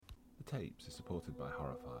Tapes is supported by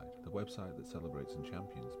Horrified, the website that celebrates and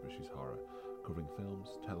champions British horror, covering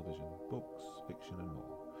films, television, books, fiction and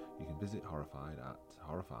more. You can visit Horrified at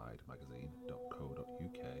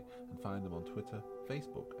horrifiedmagazine.co.uk and find them on Twitter,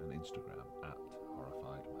 Facebook and Instagram at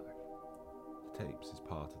HorrifiedMag. The Tapes is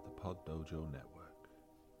part of the Pod Dojo network.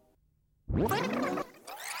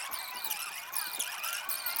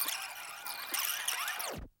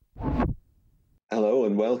 Hello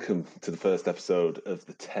and welcome to the first episode of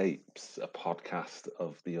The Tapes, a podcast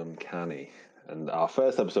of the uncanny. And our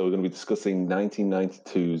first episode, we're going to be discussing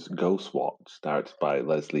 1992's Ghostwatch, directed by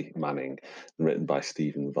Leslie Manning and written by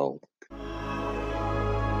Stephen Volk.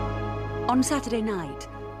 On Saturday night,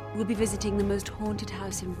 we'll be visiting the most haunted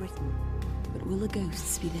house in Britain. But will the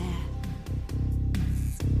ghosts be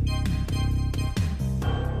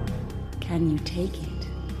there? Can you take it?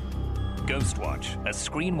 Ghostwatch, a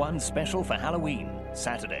Screen One special for Halloween,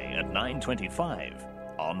 Saturday at 9:25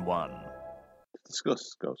 on One. To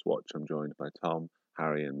discuss Ghostwatch, I'm joined by Tom,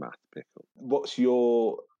 Harry and Matt Pickle. What's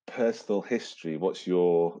your personal history? What's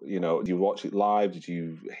your, do you watch it live? Did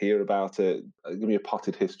you hear about it? Give me a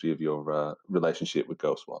potted history of your relationship with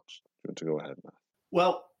Ghostwatch. Do you want to go ahead, Matt?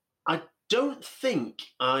 Well, I don't think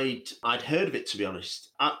I'd heard of it, to be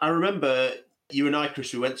honest. I remember you and I,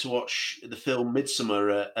 Chris, we went to watch the film Midsummer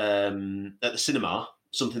at the cinema,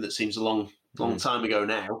 something that seems a long time ago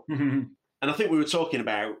now. And I think we were talking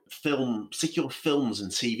about particular films and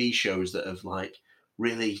TV shows that have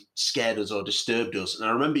really scared us or disturbed us. And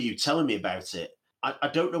I remember you telling me about it. I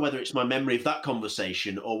don't know whether it's my memory of that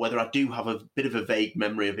conversation or whether I do have a bit of a vague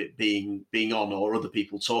memory of it being on or other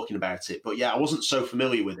people talking about it. But yeah, I wasn't so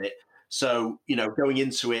familiar with it. So, going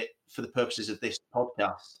into it for the purposes of this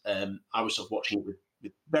podcast, I was sort of watching it with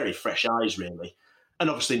very fresh eyes, really. And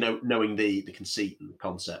obviously knowing the conceit and the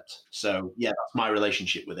concept. So, yeah, that's my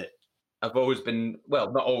relationship with it. I've always been,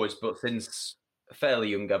 well, not always, but since fairly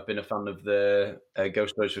young, I've been a fan of the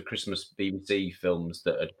Ghost Stories for Christmas BBC films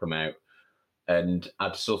that had come out. And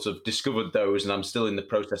I'd sort of discovered those, and I'm still in the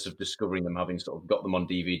process of discovering them, having sort of got them on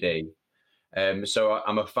DVD. So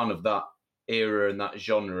I'm a fan of that era and that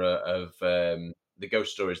genre of the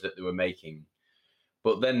ghost stories that they were making.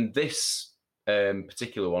 But then this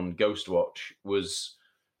particular one, Ghostwatch,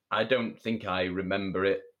 I don't think I remember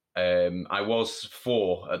it. I was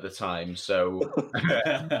 4 at the time, so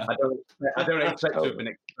I don't expect to have been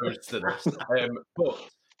exposed to this. But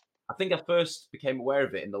I think I first became aware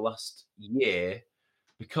of it in the last year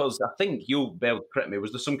because I think you'll be able to correct me.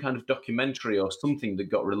 Was there some kind of documentary or something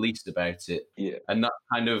that got released about it? Yeah. And that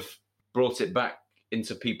kind of brought it back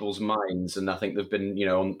into people's minds. And I think there've been,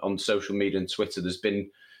 on social media and Twitter, there's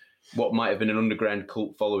been what might have been an underground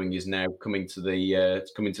cult following is now coming to the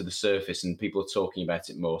surface, and people are talking about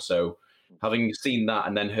it more. So having seen that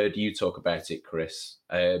and then heard you talk about it, Chris,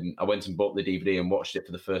 I went and bought the DVD and watched it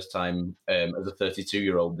for the first time as a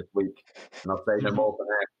 32-year-old this week. And I'll say no more for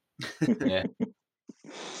now. Yeah.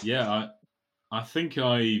 Yeah, I think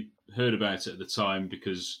I heard about it at the time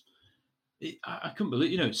because I couldn't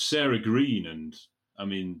believe, it's Sarah Green. And I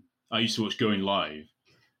mean, I used to watch Going Live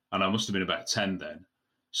and I must have been about 10 then.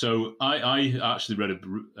 So I actually read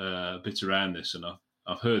a bit around this, and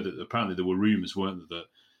I've heard that apparently there were rumours, weren't there, that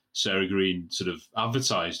Sarah Green sort of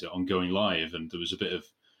advertised it on Going Live, and there was a bit of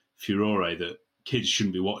furore that kids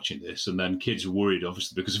shouldn't be watching this, and then kids were worried,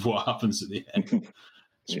 obviously, because of what happens at the end.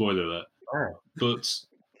 Spoiler alert. Wow. But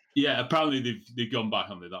yeah, apparently they've gone back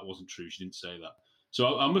on it. That wasn't true. She didn't say that.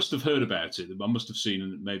 So I must have heard about it. I must have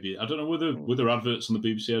seen maybe, I don't know were there adverts on the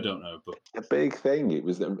BBC. I don't know, but a big thing. It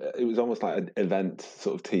was almost like an event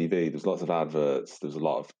sort of TV. There's lots of adverts. There's a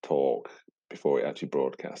lot of talk before it actually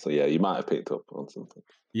broadcast. So yeah, you might have picked up on something.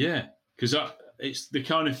 Yeah, because it's the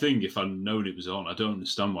kind of thing. If I'd known it was on, I don't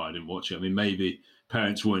understand why I didn't watch it. I mean, maybe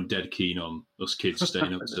parents weren't dead keen on us kids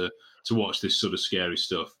staying up to watch this sort of scary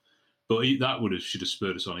stuff. But that should have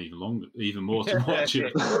spurred us on even more to watch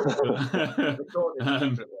it.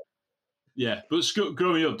 Yeah, but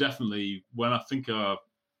growing up, definitely, when I think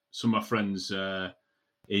some of my friends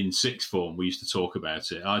in sixth form, we used to talk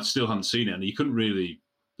about it. I still hadn't seen it, and you couldn't really.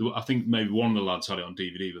 I think maybe one of the lads had it on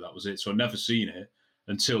DVD, but that was it. So I'd never seen it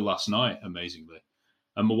until last night, amazingly.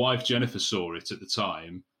 And my wife Jennifer saw it at the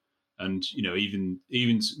time, and even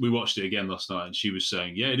we watched it again last night, and she was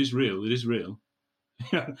saying, "Yeah, it is real. It is real."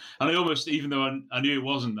 And I almost, even though I knew it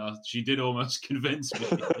wasn't, she did almost convince me.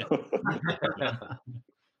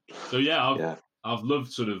 So yeah, I've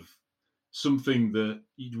loved sort of something that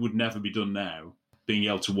would never be done now, being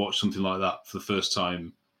able to watch something like that for the first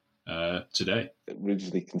time today.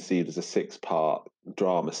 Originally conceived as a 6-part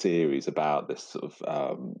drama series about this sort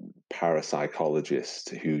of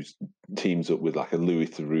parapsychologist who teams up with like a Louis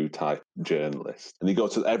Theroux type journalist, and they go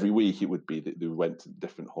to every week. It would be that they went to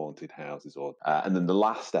different haunted houses, or and then the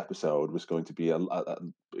last episode was going to be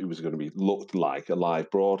looked like a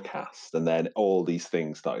live broadcast, and then all these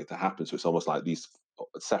things started to happen. So it's almost like these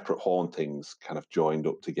separate hauntings kind of joined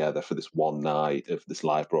up together for this one night of this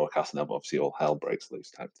live broadcast, and then obviously all hell breaks loose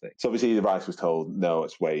type thing. So obviously the writer was told, no,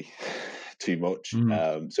 it's way too much.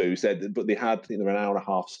 So he said, but they had, I think, there were an hour and a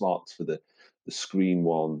half slots for the Screen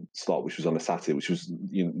One slot, which was on a Saturday, which was,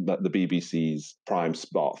 you know, the BBC's prime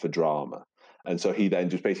spot for drama. And so he then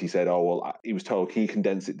just basically said, oh, well, he was told, can you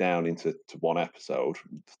condense it down into one episode,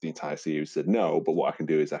 the entire series? He said, no, but what I can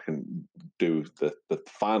do is I can do the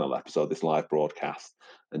final episode, this live broadcast,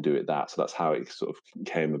 and do it that. So that's how it sort of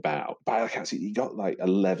came about. But I can't see, he got like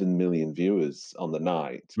 11 million viewers on the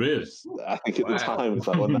night. Really? I think at the time it was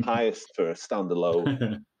like one of the highest for a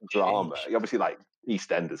standalone drama. Obviously, like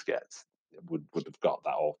EastEnders would have got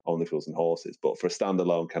that, or Only Fools and Horses, but for a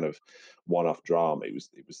standalone kind of one-off drama, it was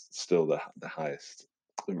still the highest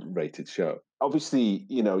rated show. Obviously,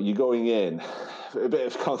 you know, you're going in a bit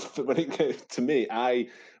of conflict. When it came to me, I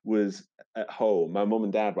was at home. My mum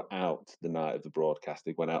and dad were out the night of the broadcast.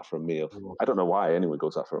 They went out for a meal. I don't know why anyone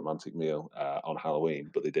goes out for a romantic meal on Halloween,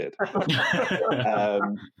 but they did.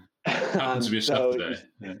 Happens to be a Saturday.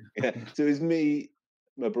 Yeah. So it was me,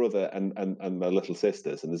 my brother, and my little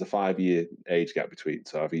sisters, and there's a 5-year age gap between.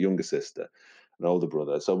 So I have a younger sister, an older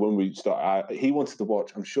brother. So when we started, he wanted to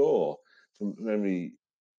watch, I'm sure, from memory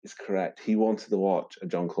is correct, he wanted to watch a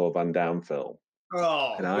Jean-Claude Van Damme film.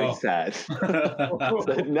 And I said,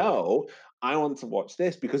 no, I want to watch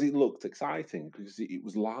this because it looked exciting, because it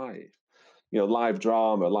was live. You know, live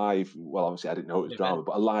drama, well, obviously I didn't know it was drama,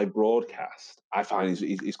 but a live broadcast, I find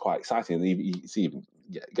is quite exciting. And it's even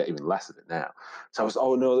get even less of it now. So I was,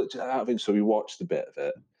 so we watched a bit of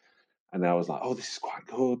it. And I was like, oh, this is quite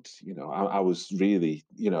good. You know, I was really,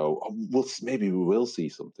 you know, maybe we will see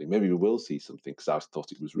something. Maybe we will see something, because I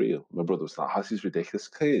thought it was real. My brother was like, oh, this is ridiculous.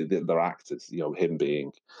 Clearly, they're actors, you know, him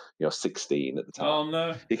being, you know, 16 at the time. Oh,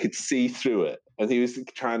 no. He could see through it. And he was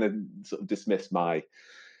trying to sort of dismiss my,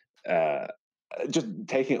 just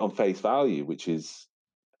taking it on face value, which is,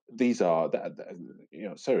 these are, you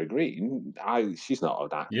know, Sarah Green, she's not an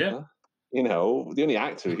actor. Yeah. You know, the only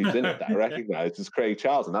actor who's in it that I recognise is Craig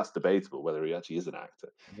Charles, and that's debatable whether he actually is an actor.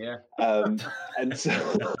 Yeah. And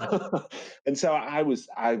so I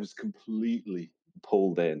was completely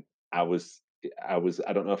pulled in. I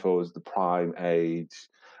don't know if I was the prime age.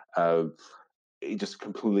 It just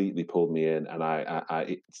completely pulled me in, and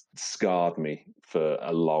it scarred me for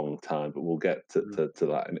a long time. But we'll get to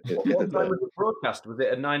that. What time was the broadcast? Was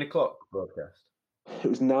it a 9 o'clock broadcast? It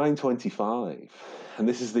was 9:25, and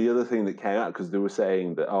this is the other thing that came out, because they were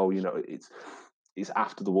saying that, oh, you know, it's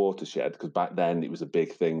after the watershed, because back then it was a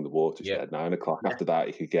big thing, the watershed. 9 o'clock. After that,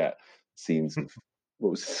 you could get scenes of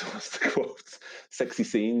what's the quote? Sexy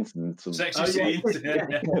scenes and some sexy scenes.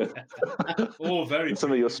 Yeah. Oh, very.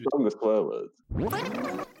 Some of your strongest swear words.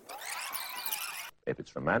 If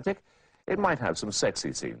it's romantic, it might have some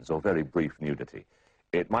sexy scenes or very brief nudity.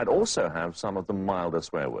 It might also have some of the milder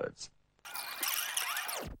swear words.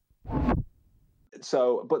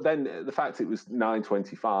 So, but then the fact it was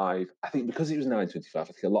 9:25, I think because it was 9:25, I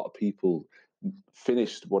think a lot of people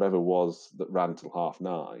finished whatever it was that ran till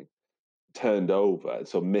 9:30, turned over, and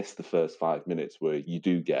so missed the first 5 minutes where you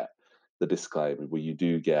do get the disclaimer, where you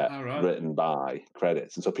do get written by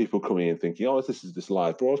credits. And so people coming in thinking, oh, this is this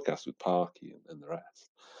live broadcast with Parky and the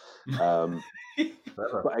rest.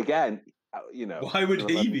 But again, you know, why would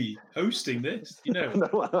he be hosting this? You know,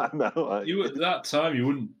 you at that time you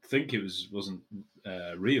wouldn't think it wasn't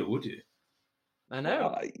real, would you? I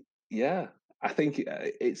know. Yeah, I think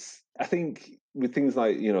I think with things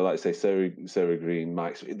like, you know, like say Sarah Green,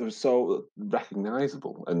 Mike, they're so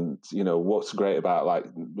recognizable. And you know what's great about, like,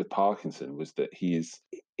 with Parkinson was that he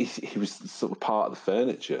was sort of part of the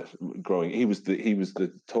furniture growing. He was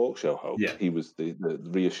the talk show host. Yeah. He was the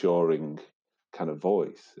reassuring kind of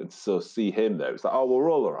voice, and so see him there, it's like, oh, well, we're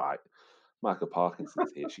all right. Michael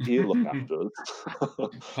Parkinson's here; he'll look after us.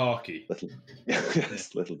 Parky, little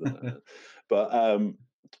did I know.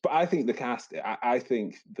 But I think the cast. I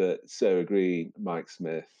think that Sarah Green, Mike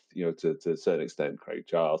Smith, you know, to a certain extent, Craig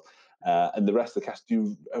Charles, and the rest of the cast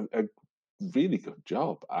do a really good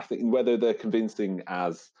job. I think whether they're convincing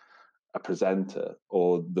as a presenter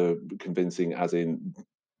or they're convincing as in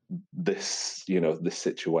this, you know, this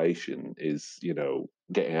situation is, you know,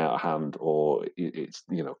 getting out of hand, or it's,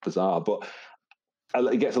 you know, bizarre. But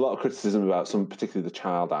it gets a lot of criticism about some, particularly the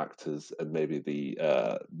child actors, and maybe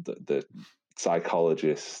the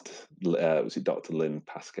psychologist. Was it Dr. Lynn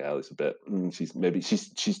Pascal? It's a bit.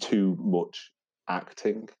 She's too much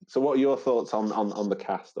acting. So, what are your thoughts on the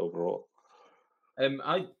cast overall?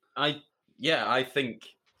 I think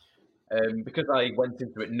because I went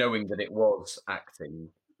into it knowing that it was acting,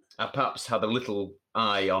 I perhaps had a little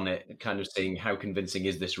eye on it, kind of seeing how convincing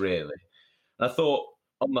is this really. And I thought,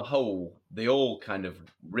 on the whole, they all kind of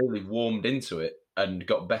really warmed into it and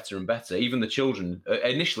got better and better. Even the children.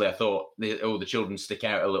 Initially, I thought, the children stick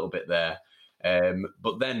out a little bit there.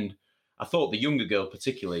 But then I thought the younger girl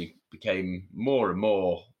particularly became more and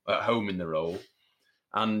more at home in the role.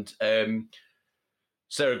 And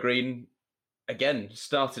Sarah Greene, again,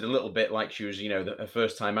 started a little bit like she was, her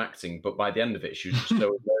first time acting, but by the end of it, she was just so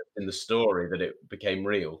immersed in the story that it became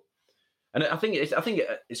real. And I think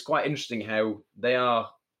it's quite interesting how they are.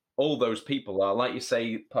 All those people are, like you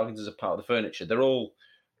say, Parkinson's are part of the furniture. They're all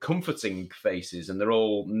comforting faces, and they're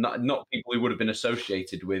all not people who would have been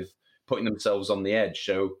associated with putting themselves on the edge.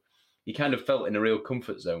 So you kind of felt in a real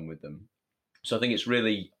comfort zone with them. So I think it's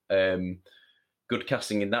really good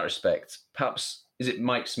casting in that respect. Perhaps, is it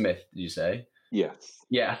Mike Smith, did you say? Yes.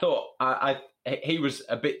 Yeah, I thought he was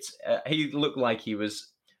a bit. He looked like he was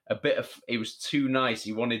a bit of. He was too nice.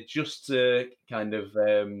 He wanted just to kind of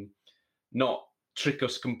not trick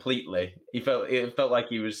us completely. It felt like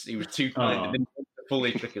he was too kind and didn't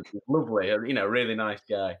fully trick us. He was lovely, really nice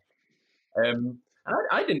guy.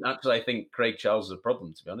 I didn't actually think Craig Charles was a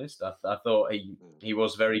problem, to be honest. I thought he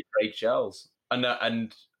was very Craig Charles, and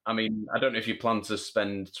I mean, I don't know if you plan to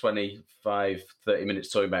spend 25, 30 minutes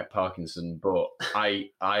talking about Parkinson, but I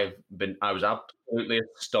was absolutely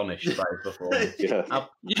astonished by his performance. Yeah.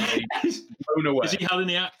 Blown away. Has he had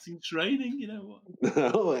any acting training?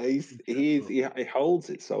 No, he holds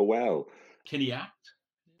it so well. Can he act?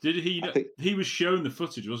 Did he? He was shown the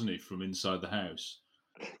footage, wasn't he, from inside the house?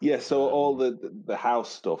 Yeah, so all the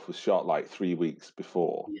house stuff was shot like 3 weeks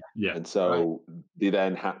before. Yeah. And so they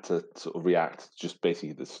then had to sort of react just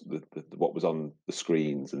basically the what was on the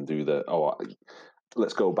screens and do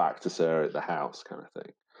let's go back to Sarah at the house kind of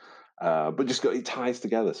thing. But it ties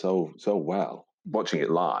together so well. Watching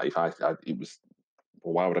it live, it was,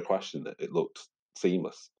 well, why would I question it? It looked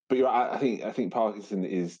seamless. But you're right, I think Parkinson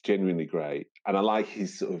is genuinely great, and I like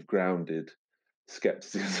his sort of grounded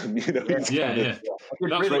skepticism. Yeah.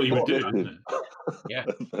 That's what you would do, isn't it? Yeah.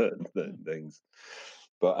 Things.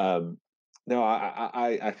 But no,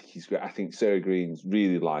 I think he's great. I think Sarah Greene's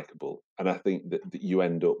really likable, and I think that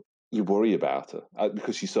you worry about her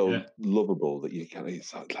because she's so lovable that you kind of,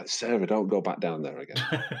 it's like, Sarah, don't go back down there again.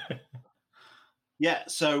 Yeah.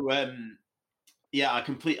 So I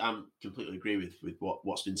completely agree with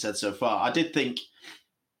what's been said so far. I did think,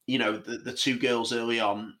 the two girls early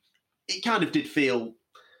on, it kind of did feel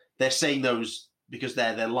they're saying those because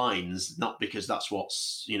they're their lines, not because that's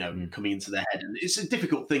what's coming into their head. And it's a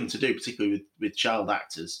difficult thing to do, particularly with child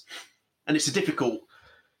actors. And it's a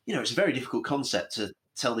very difficult concept to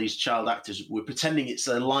tell these child actors we're pretending it's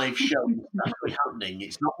a live show that's actually happening.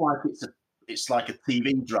 It's not like it's like a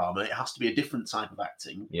TV drama. It has to be a different type of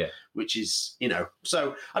acting. Yeah, which is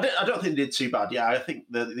So I don't think they did too bad. Yeah, I think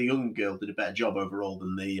the young girl did a better job overall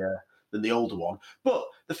than the older one. But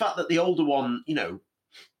the fact that the older one,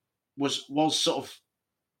 was sort of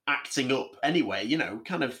acting up anyway,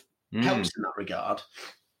 kind of helps in that regard.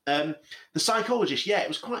 The psychologist, it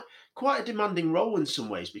was quite a demanding role in some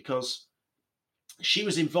ways because she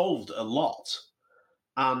was involved a lot,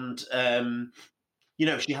 and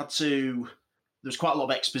she had to. There was quite a lot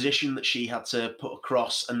of exposition that she had to put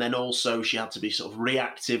across, and then also she had to be sort of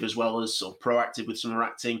reactive as well as sort of proactive with some of her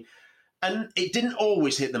acting. And it didn't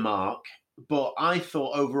always hit the mark, but I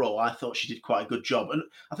thought she did quite a good job. And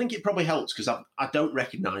I think it probably helps because I don't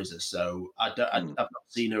recognise her, so I've not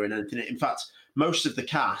seen her in anything. In fact, most of the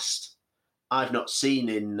cast I've not seen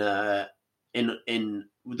in there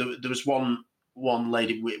was one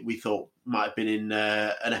lady we thought might have been in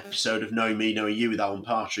an episode of Knowing Me, Knowing You with Alan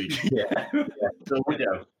Partridge. Yeah. The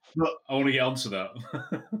widow. But, I want to get onto that.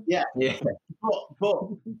 Yeah.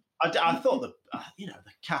 But I thought the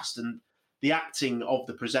cast and the acting of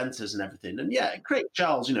the presenters and everything, and Craig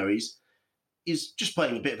Charles, he's just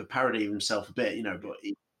playing a bit of a parody of himself a bit, but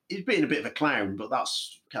he's being a bit of a clown, but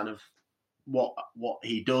that's kind of what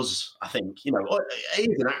he does, I think. He's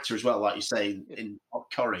an actor as well, like you say, in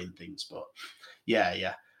Corrie and things, but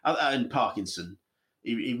and Parkinson,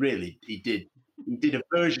 he did a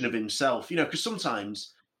version of himself, because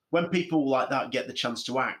sometimes when people like that get the chance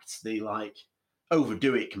to act, they like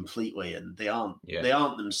overdo it completely, and they aren't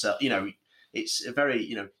themselves. It's a very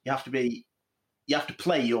you have to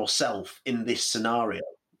play yourself in this scenario,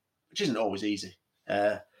 which isn't always easy.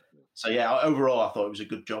 So yeah, overall, I thought it was a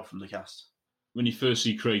good job from the cast. When you first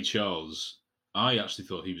see Craig Charles, I actually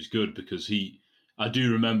thought he was good because I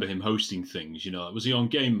do remember him hosting things. Was he on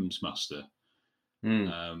Games Master?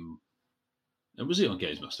 Was he on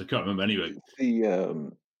Games Master? I can't remember. Anyway, the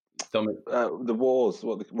Wars,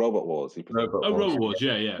 the Robot Wars. Robot Wars.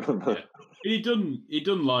 Yeah. He'd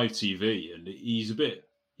done live TV, and he's a bit.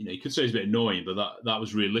 You could say he's a bit annoying, but that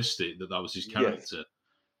was realistic. That was his character, yes.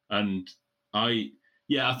 And I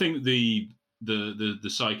think the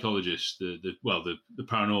psychologist, the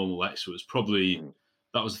paranormal expert was probably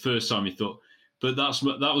that was the first time he thought. But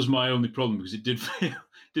that was my only problem because it did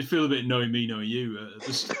feel a bit knowing me, knowing you at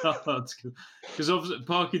the start. Because obviously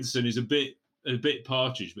Parkinson is a bit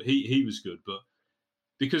Partridge, but he was good. But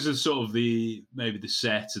because of sort of maybe the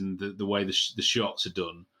set and the way the shots are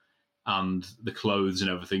done and the clothes and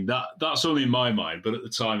everything, that's only in my mind. But at the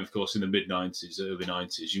time, of course, in the mid-90s, early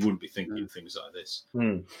 90s, you wouldn't be thinking things like this.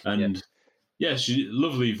 And she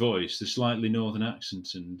lovely voice, the slightly northern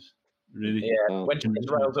accent, and really when she's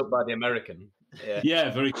riled up by the American. Yeah,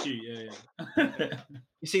 very cute. Yeah.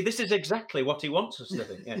 You see, this is exactly what he wants us to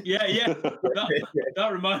think. Yeah.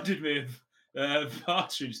 That reminded me of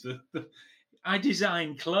Partridge. I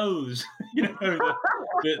design clothes.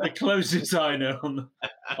 The clothes designer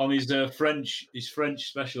on his French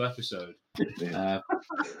special episode.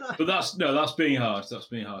 But that's being harsh.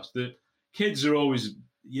 The kids are always.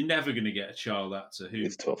 You're never going to get a child actor who.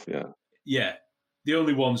 It's tough, yeah. Yeah, the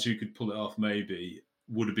only ones who could pull it off maybe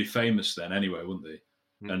would be famous then anyway, wouldn't they?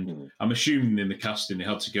 And I'm assuming in the casting they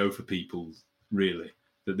had to go for people really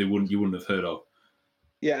that you wouldn't have heard of.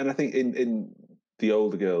 Yeah, and I think in the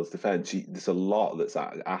older girl's defence, there's a lot that's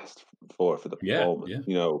asked for the performance.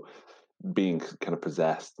 Yeah. Being kind of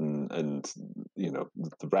possessed and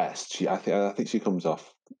the rest. I think she comes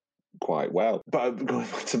off quite well. But going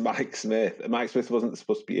back to Mike Smith wasn't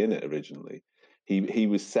supposed to be in it originally. He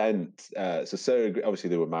was sent. So Sarah, obviously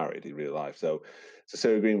they were married in real life. So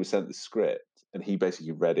Sarah Green was sent the script, and he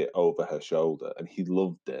basically read it over her shoulder, and he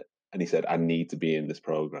loved it. And he said, "I need to be in this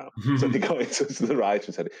program." So they got in touch with the writer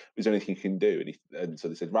and said, "Is there anything you can do?" And so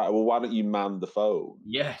they said, "Right, well, why don't you man the phone?"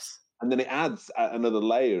 Yes. And then it adds another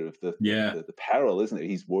layer of the peril, isn't it?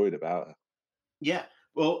 He's worried about her. Yeah.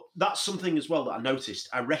 Well, that's something as well that I noticed.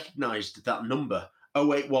 I recognised that number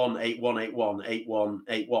 081 8181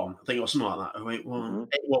 8181. I think it was something like that. 081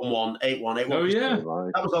 811 8181. Oh yeah,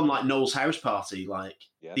 that was on like Noel's house party. Like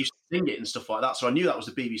they used to sing it and stuff like that. So I knew that was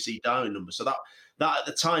the BBC dialing number. So that at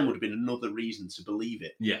the time would have been another reason to believe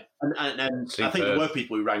it. Yeah, and I think there were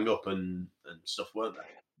people who rang up and stuff, weren't there?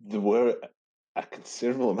 There were a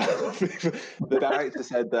considerable amount of people. The director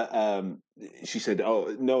said that she said,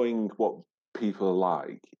 "Oh, knowing what people are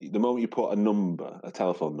like, the moment you put a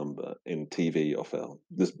telephone number in TV or film,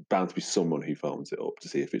 there's bound to be someone who phones it up to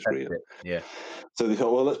see if it's real." Yeah. So they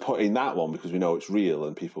thought, well, let's put in that one because we know it's real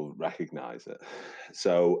and people recognise it.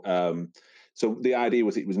 So the idea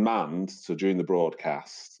was it was manned. So during the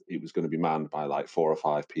broadcast, it was going to be manned by like 4 or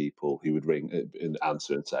 5 people who would ring and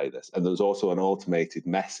answer and say this. And there was also an automated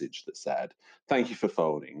message that said, "Thank you for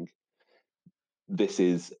phoning. This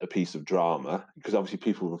is a piece of drama," because obviously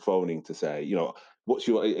people were phoning to say, what's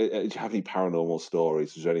do you have any paranormal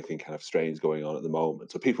stories? Is there anything kind of strange going on at the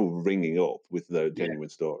moment? So people were ringing up with their genuine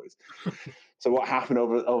stories. So what happened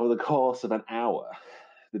over the course of an hour?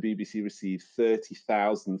 The BBC received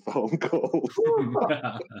 30,000 phone calls,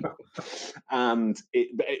 and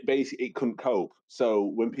it basically couldn't cope. So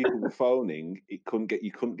when people were phoning, you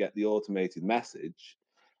couldn't get the automated message,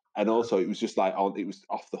 and also it was just like it was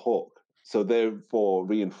off the hook. So therefore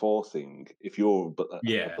reinforcing, if you're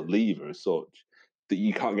a believer as such, that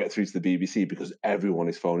you can't get through to the BBC because everyone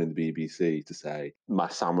is phoning the BBC to say, "My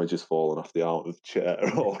sandwich has fallen off the arm of the chair,"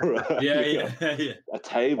 or a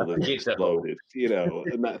table has exploded,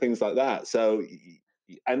 and things like that. So,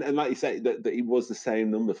 and like you say, that it was the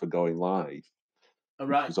same number for going live.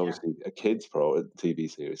 Right. It was obviously a kids' TV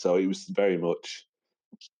series. So it was very much,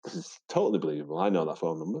 this is totally believable. I know that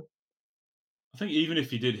phone number. I think even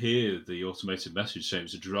if you did hear the automated message saying it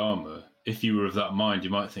was a drama, if you were of that mind, you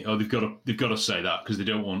might think, "Oh, they've got to say that because they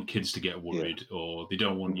don't want kids to get worried, or they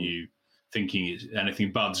don't want you thinking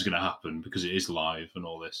anything bad's going to happen because it is live and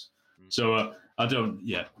all this." So I don't.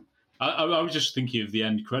 Yeah, I was just thinking of the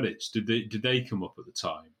end credits. Did they come up at the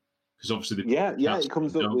time? Because obviously, it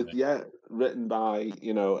comes up with written by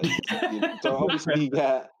so obviously you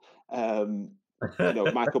get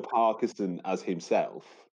Michael Parkinson as himself.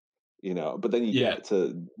 But then you get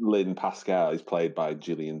to Lynn Pascal, who's played by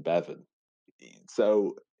Gillian Bevan.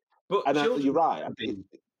 So, but you're right.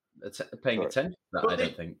 Paying attention to that, I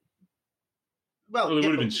don't think. Well, they yeah, would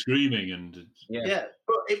have but- been screaming and Yeah,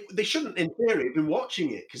 but they shouldn't, in theory, have been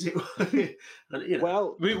watching it because it. You know.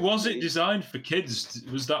 Well, was it designed for kids?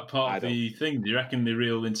 Was that part of the thing? Do you reckon the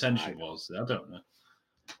real intention was? I don't know.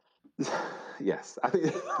 Yes, I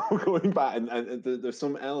think going back and there's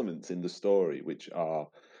some elements in the story which are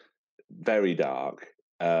very dark,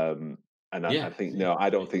 and I think no, I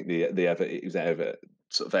don't think it was ever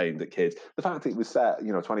sort of aimed at kids. The fact it was set,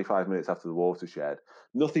 25 minutes after the watershed,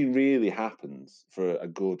 nothing really happens for a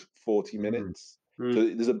good 40 minutes. So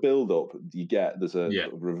there's a build up. There's a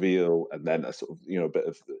sort of reveal, and then a sort of a bit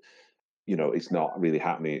of it's not really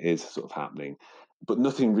happening. It is sort of happening, but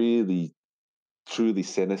nothing really truly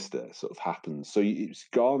sinister sort of happens. So it's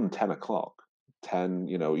gone 10 o'clock, 10,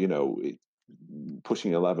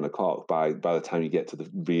 pushing 11 o'clock by the time you get to the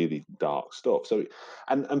really dark stuff. So,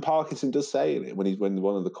 and Parkinson does say in it when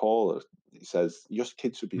one of the callers, he says, your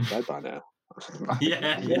kids should be in bed by now.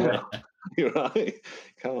 Yeah. You're right.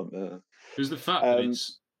 Can't. Because the fact that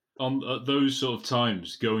it's on at those sort of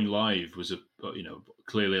times, going live was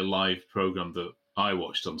clearly a live program that I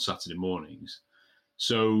watched on Saturday mornings.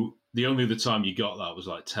 So the only other time you got that was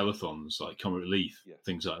like telethons, like Comic Relief,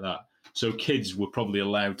 things like that. So kids were probably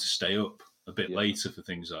allowed to stay up a bit later for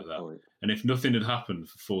things like that. And if nothing had happened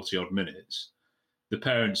for 40 odd minutes, the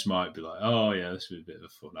parents might be like, oh yeah, this was a bit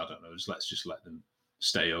of fun. I don't know. Let's just let them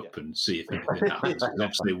stay up and see if anything happens.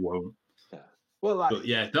 Obviously it won't. Yeah. Well, but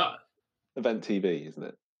yeah, that event TV, isn't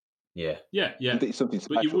it? Yeah. Yeah. It's something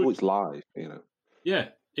special. It's live, Yeah.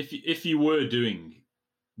 If you were doing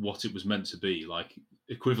what it was meant to be, like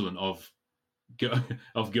equivalent of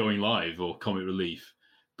going live or Comic Relief,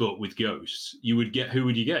 but with ghosts, who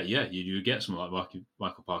would you get? Yeah, you would get someone like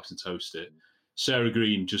Michael Parkinson to host it. Sarah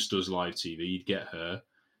Green just does live TV. You'd get her,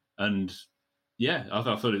 and yeah, I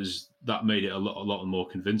thought that made it a lot more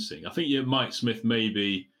convincing. I think Mike Smith may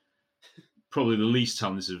be probably the least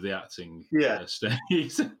talented of the acting stage,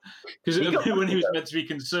 because when he was meant to be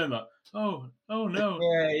concerned, like, oh no,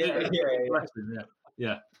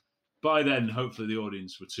 yeah. By then, hopefully, the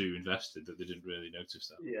audience were too invested that they didn't really notice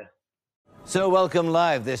that. Yeah. So welcome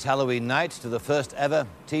live this Halloween night to the first ever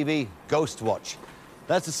TV Ghost Watch.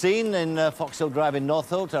 That's the scene in Foxhill Drive in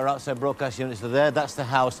Northolt. Our outside broadcast units are there. That's the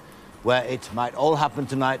house where it might all happen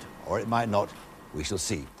tonight, or it might not. We shall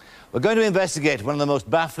see. We're going to investigate one of the most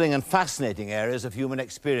baffling and fascinating areas of human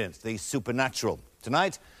experience, the supernatural.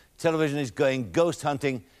 Tonight, television is going ghost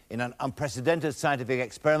hunting in an unprecedented scientific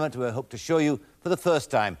experiment. We hope to show you, for the first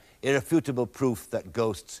time, irrefutable proof that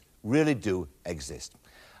ghosts really do exist.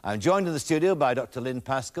 I'm joined in the studio by Dr. Lynn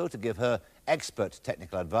Pascoe to give her expert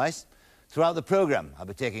technical advice. Throughout the programme, I'll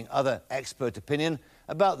be taking other expert opinion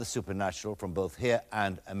about the supernatural from both here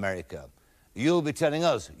and America. You'll be telling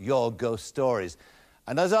us your ghost stories.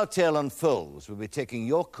 And as our tale unfolds, we'll be taking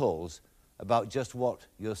your calls about just what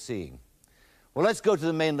you're seeing. Well, let's go to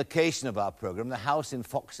the main location of our programme, the house in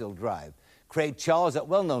Foxhill Drive. Craig Charles, that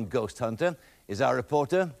well-known ghost hunter, is our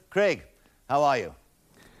reporter. Craig, how are you?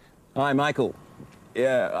 Hi, Michael.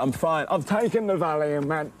 Yeah, I'm fine. I've taken the Valium,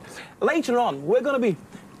 man. Later on, we're going to be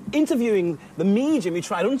interviewing the medium who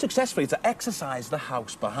tried unsuccessfully to exorcise the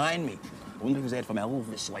house behind me. I wonder who's heard from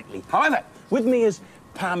Elvis lately. However, with me is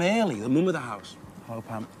Pam Early, the mum of the house. Hello,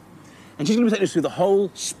 Pam. And she's going to be taking us through the whole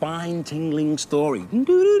spine-tingling story.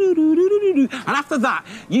 And after that,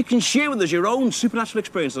 you can share with us your own supernatural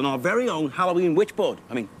experience on our very own Halloween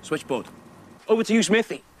switchboard. Over to you,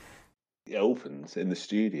 Smithy. It opens in the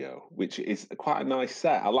studio, which is quite a nice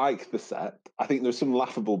set. I like the set. I think there's some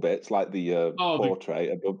laughable bits, like the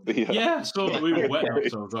portrait above the. Yeah, so we were wet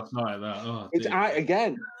ourselves last night at that. Oh, which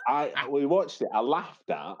we watched it. I laughed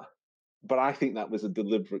at, but I think that was a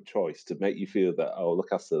deliberate choice to make you feel that, oh, look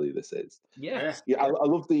how silly this is. Yeah. I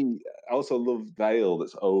also love veil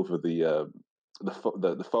that's over the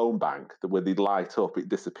phone bank, that where they light up, it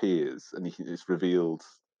disappears and it's revealed.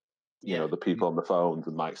 The people on the phones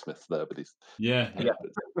and Mike Smith's there, but he's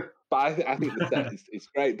But I think the set is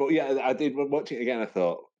great. But yeah, I did watching it again. I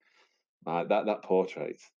thought that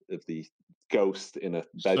portrait of the ghost in a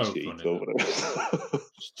bedsheet or whatever.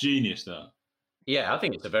 It's genius, that. Yeah, I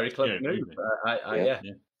think it's a very clever move.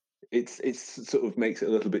 It's sort of makes it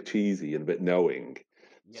a little bit cheesy and a bit knowing.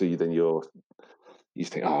 Yeah. So you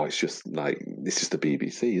think, oh, it's just the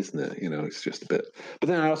BBC, isn't it? It's just a bit. But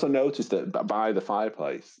then I also noticed that by the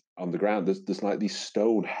fireplace on the ground, there's like these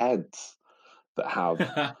stone heads that have.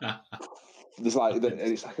 It's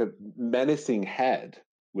like a menacing head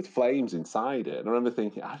with flames inside it. And I remember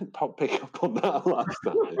thinking, I didn't pick up on that last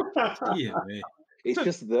time. Yeah, it's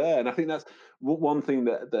just there, and I think that's one thing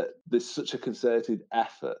that there's such a concerted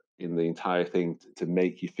effort in the entire thing to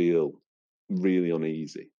make you feel really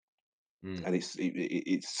uneasy. And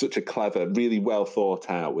it's such a clever, really well thought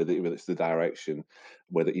out, whether it's the direction,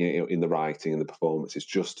 whether in the writing and the performances,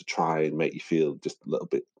 just to try and make you feel just a little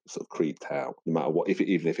bit sort of creeped out, no matter what.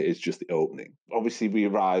 Even if it is just the opening. Obviously, we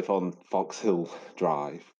arrive on Fox Hill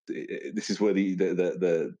Drive. This is where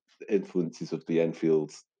the influences of the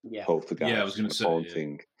Enfield poltergeist, I was going to say,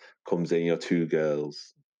 haunting comes in. Two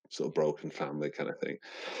girls, sort of broken family kind of thing.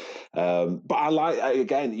 But I like,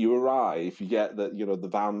 again, you arrive, you get the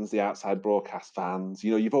vans, the outside broadcast vans.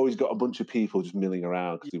 You've always got a bunch of people just milling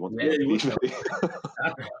around because they want to be.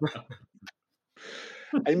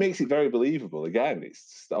 It makes it very believable. Again,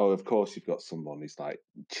 it's just, of course you've got someone who's like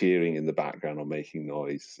cheering in the background or making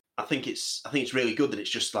noise. I think it's really good that it's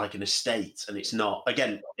just like an estate, and it's not.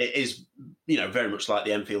 Again, it is very much like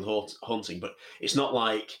the Enfield haunting, but it's not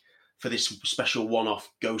like, for this special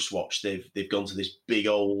one-off Ghost Watch, they've gone to this big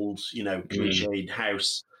old, cliched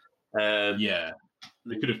house. They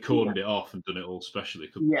could have cordoned it off and done it all specially,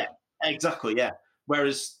 couldn't they? Yeah, exactly. Yeah.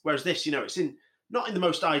 Whereas this, it's not in the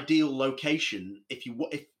most ideal location. If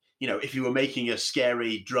you were making a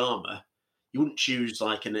scary drama, you wouldn't choose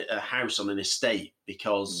like a house on an estate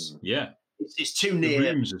because it's too near.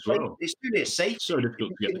 The rooms as well. It's too near safe. It's so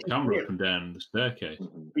difficult to get the camera up and down the staircase.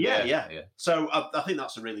 Yeah. So I think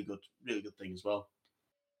that's a really good thing as well.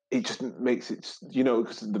 It just makes it,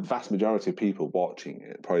 because the vast majority of people watching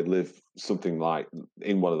it probably live something like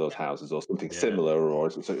in one of those houses or something similar,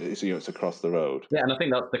 or it's across the road. Yeah, and I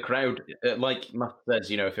think that's the crowd. Like Matt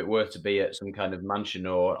says, if it were to be at some kind of mansion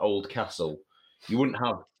or old castle, you wouldn't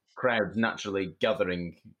have crowds naturally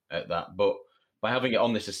gathering at that. But by having it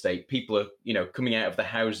on this estate, people are, coming out of the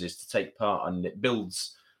houses to take part, and it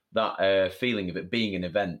builds that feeling of it being an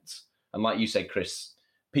event. And like you said, Chris,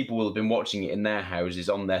 people will have been watching it in their houses,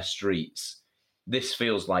 on their streets. This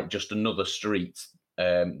feels like just another street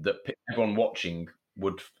that everyone watching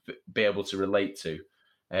would be able to relate to.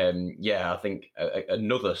 I think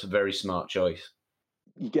another very smart choice.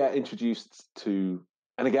 You get introduced to,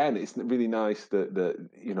 and again, it's really nice that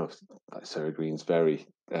like Sarah Green's very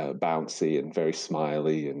bouncy and very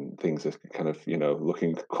smiley, and things are kind of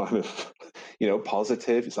looking kind of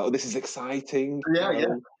positive. It's like, this is exciting.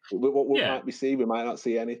 What might we see? We might not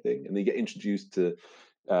see anything, and they get introduced to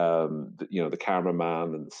the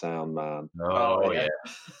cameraman and the sound man. Oh yeah.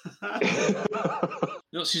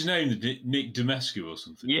 What's his name? Nick Demescu or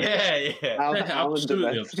something? Yeah.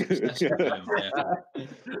 Absolutely obsessed with him.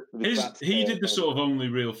 He did the sort of only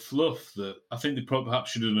real fluff that I think they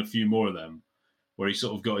perhaps should have done a few more of them, where he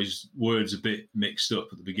sort of got his words a bit mixed up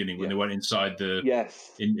at the beginning when they went inside the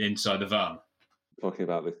inside the van. Talking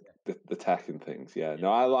about the tech and things,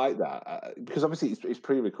 No, I like that because obviously it's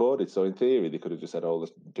pre-recorded, so in theory they could have just said, "Oh,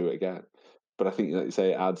 let's do it again." But I think, like you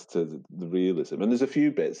say, it adds to the realism. And there's a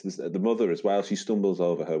few bits. There's the mother as well. She stumbles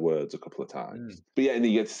over her words a couple of times. But and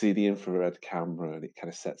you get to see the infrared camera, and it kind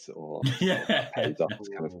of sets it all off. Pays off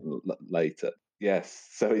kind of later. Yes,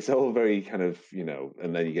 so it's all very kind of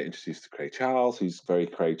and then you get introduced to Craig Charles, who's very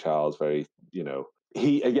Craig Charles, very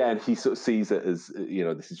He sort of sees it as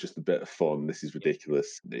this is just a bit of fun. This is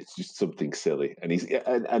ridiculous. It's just something silly, and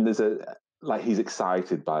there's he's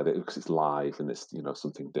excited by it because it's live and it's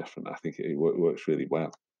something different. I think it works really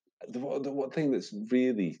well. The one thing that's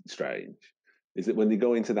really strange is that when they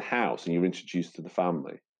go into the house and you're introduced to the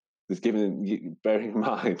family, bearing in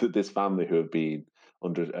mind that this family who have been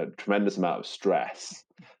under a tremendous amount of stress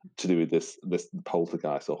to do with this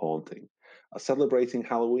poltergeist or haunting are celebrating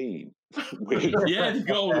Halloween with they've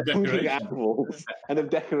got all the decorations animals and have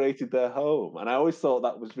decorated their home. And I always thought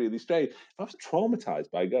that was really strange. If I was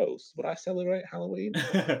traumatized by ghosts, would I celebrate Halloween?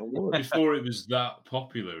 Before it was that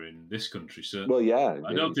popular in this country, certainly. Well, yeah.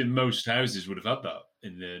 I don't think most houses would have had that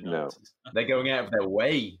in the 90s. They're going out of their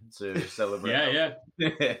way to celebrate.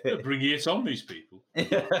 They're bringing it on, these people.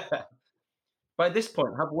 By this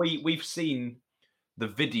point, we've seen the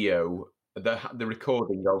video, the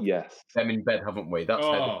recording of them in bed, haven't we? That's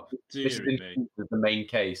this is the main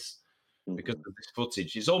case because of this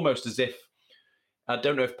footage. It's almost as if, I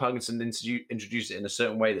don't know if Parkinson introduced it in a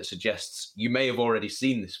certain way that suggests you may have already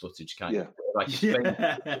seen this footage, kind of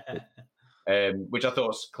which I thought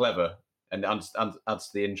was clever and adds to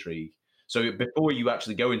the intrigue. So before you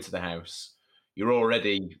actually go into the house, you're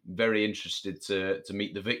already very interested to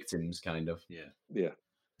meet the victims, kind of. Yeah.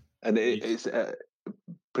 And it's a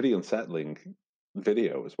pretty unsettling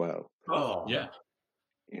video as well. Oh, yeah.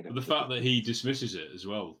 The fact that he dismisses it as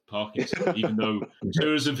well, Parkinson, even though,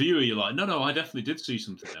 so as a viewer, you're like, no, I definitely did see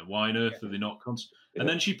something there. Why on earth are they not And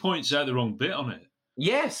then she points out the wrong bit on it.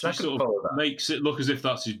 Yes, she sort of makes it look as if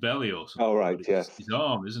that's his belly or something. Oh, right, yes. His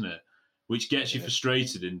arm, isn't it? Which gets you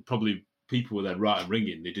frustrated and probably people were there right and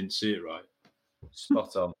ringing. They didn't see it right.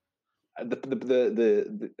 Spot on.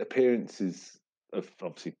 The appearances of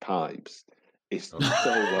obviously Pipes is so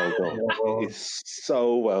well done. It's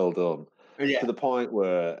so well done to the point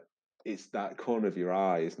where it's that corner of your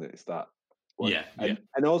eye, isn't it? It's that.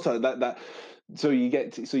 And also that. So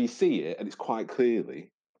you see it, and it's quite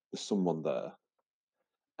clearly there's someone there,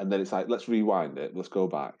 and then it's like, let's rewind it. Let's go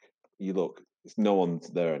back. You look, it's no one's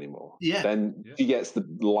there anymore. Yeah. Then she gets the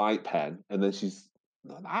light pen, and then she's.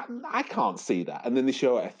 I can't see that. And then they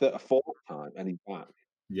show it a fourth time and he's back.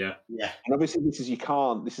 Yeah. And obviously this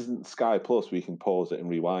isn't Sky Plus where you can pause it and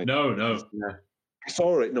rewind. No. I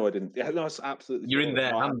saw it. No, I didn't. Yeah, no, it's absolutely. You're in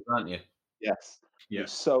their hands, aren't you? Yes. Yeah.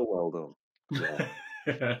 It's so well done. Yeah.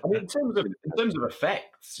 I mean, in terms of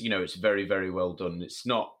effects, it's very, very well done. It's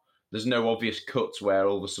not. There's no obvious cuts where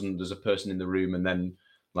all of a sudden there's a person in the room and then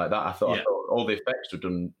like that. I thought all the effects were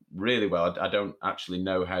done really well. I don't actually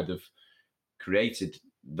know how they've created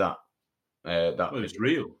that. Well, it's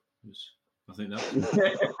real. I think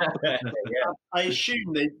that. I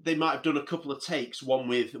assume they might have done a couple of takes, one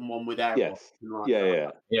with and one without. Yes.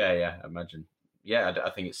 I imagine. Yeah,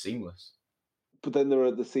 I think it's seamless. But then there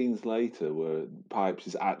are the scenes later where Pipes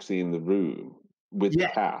is actually in the room with the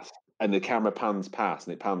cast, and the camera pans past,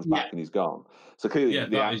 and it pans back, and he's gone. So clearly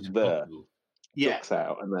the actor there ducks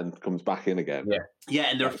out and then comes back in again.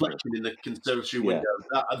 And the reflection in the conservatory window.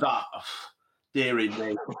 That dearing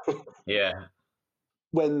me. Yeah.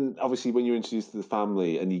 When you're introduced to the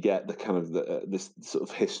family and you get the kind of this sort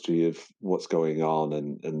of history of what's going on,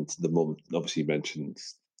 and the mum obviously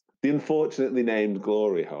mentions the unfortunately named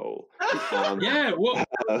glory hole. What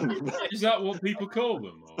is that? What people call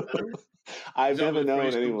them? I've never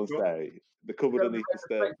known anyone say the cupboard underneath the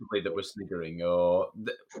stairs. That was sniggering, or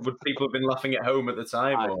would people have been laughing at home at the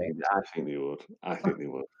time? I think they would.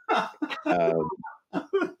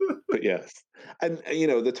 But yes, and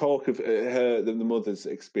the talk of her, the mother's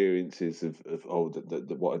experiences of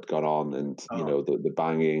what had gone on, and the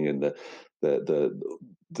banging and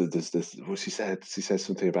there's this. What she said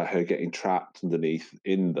something about her getting trapped underneath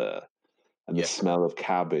in there, and the smell of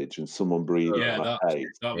cabbage and someone breathing. That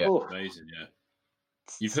was amazing. Yeah,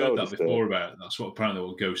 you've heard that before about. That's what apparently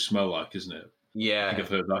what ghosts smell like, isn't it? Yeah, I think I've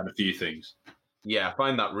heard that in a few things. Yeah, I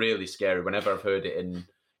find that really scary whenever I've heard it in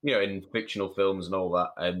fictional films and all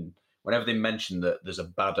that, and whenever they mention that there's a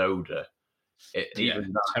bad odor,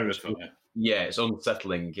 even terrifying. It's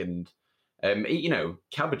unsettling, and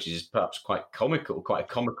cabbage is perhaps quite a comical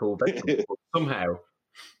vegetable. But somehow,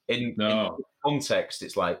 in context,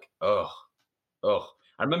 it's like, oh.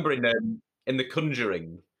 I remember in The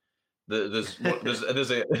Conjuring, there's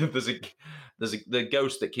the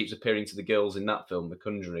ghost that keeps appearing to the girls in that film, The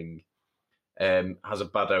Conjuring, has a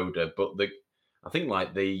bad odor, but I think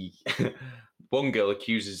the one girl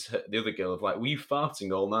accuses the other girl of were you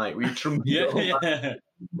farting all night? Were you trumpeting all night?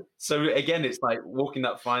 So again, it's like walking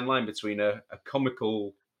that fine line between a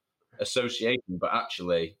comical association, but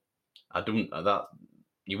actually,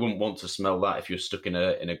 you wouldn't want to smell that if you're stuck in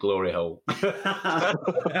a glory hole. Not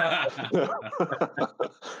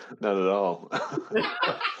at all.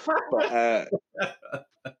 But,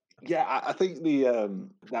 I think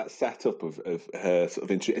that setup of her sort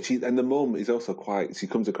of intrigue, and the mum is also she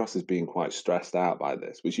comes across as being quite stressed out by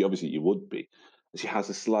this, which you would be. She has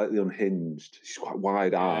a slightly unhinged. She's quite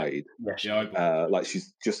wide-eyed, like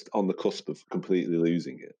she's just on the cusp of completely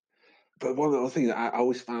losing it. But one of the things that I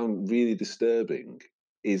always found really disturbing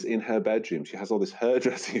is in her bedroom. She has all this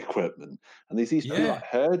hairdressing equipment, and there's these two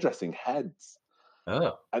hairdressing heads.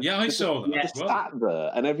 Oh, I saw that. Just sat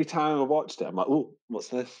there, and every time I watched it, I'm like, "Oh, what's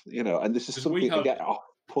this?" And this is something to get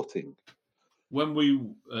off-putting. When we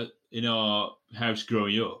in our house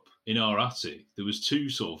growing up, in our attic, there was two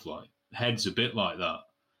sort of heads, a bit like that.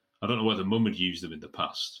 I don't know whether Mum had used them in the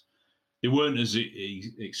past. They weren't as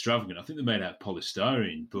extravagant. I think they're made out of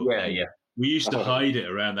polystyrene, but we used to hide it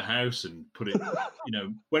around the house and put it.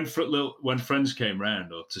 When friends came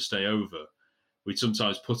round or to stay over, we'd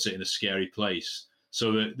sometimes put it in a scary place.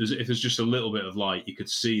 So that if there's just a little bit of light, you could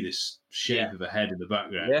see this shape of a head in the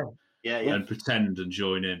background and pretend and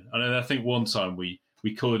join in. And then I think one time we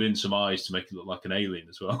coloured in some eyes to make it look like an alien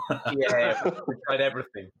as well. We tried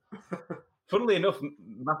everything. Funnily enough,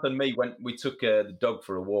 Matt and me, when we took the dog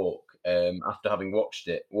for a walk after having watched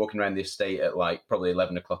it, walking around the estate at probably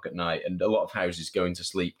 11 o'clock at night, and a lot of houses going to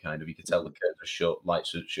sleep, kind of. You could tell the curtains were shut,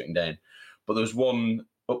 lights were shutting down. But there was one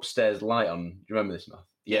upstairs light on. Do you remember this, Matt?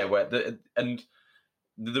 Yeah, and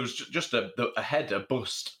there was just a head, a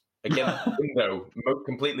bust, against the window,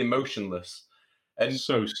 completely motionless. And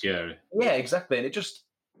so scary. Yeah, exactly. And it just,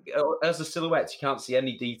 as a silhouette, you can't see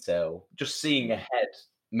any detail. Just seeing a head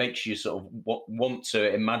makes you sort of want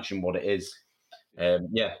to imagine what it is.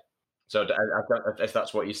 Yeah. So I don't know if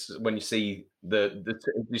that's what when you see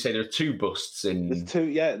you say there are two busts in. There's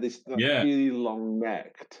two, this really long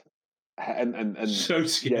necked. And so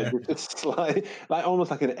scary. Yeah, just like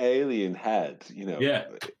almost like an alien head, Yeah,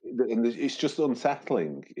 and it's just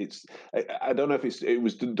unsettling. I don't know if it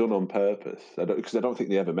was done on purpose. Because I don't think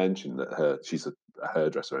they ever mentioned that she's a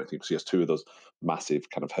hairdresser or anything. Because she has two of those massive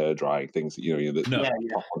kind of hair drying things that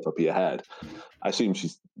pop on top of your head. I assume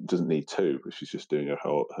she doesn't need two, but she's just doing her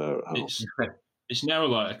whole. It's now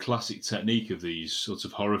like a classic technique of these sorts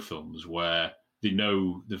of horror films where they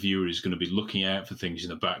know the viewer is going to be looking out for things in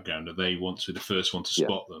the background and they want to be the first one to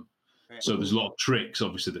spot them. So there's a lot of tricks,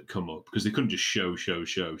 obviously, that come up because they couldn't just show.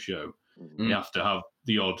 Mm-hmm. You have to have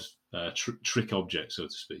the odd trick object, so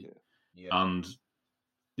to speak. And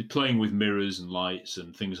they're playing with mirrors and lights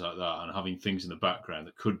and things like that and having things in the background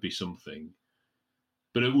that could be something.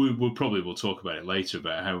 But we'll probably talk about it later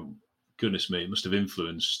about how, goodness me, it must have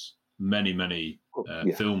influenced many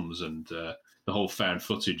films and the whole found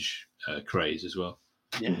footage craze as well.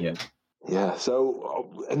 Yeah.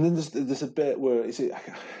 So, and then there's a bit where is it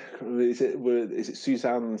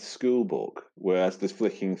Suzanne's school book where as they're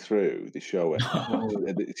flicking through, they show it.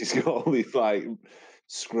 She's got all these like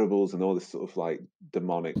scribbles and all this sort of like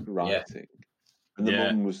demonic writing. And the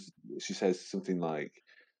mum she says something like,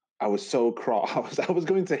 "I was so cross. I was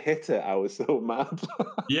going to hit it. I was so mad."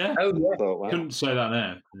 Yeah. Oh yeah. So, wow. Couldn't say that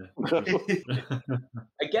now. Yeah.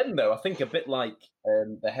 Again, though, I think a bit like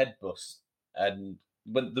the head bust, and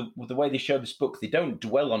when the way they show this book, they don't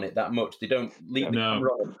dwell on it that much. They don't leave the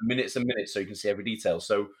camera on for minutes and minutes so you can see every detail.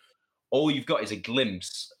 So all you've got is a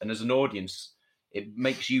glimpse, and as an audience, it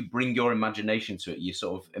makes you bring your imagination to it. You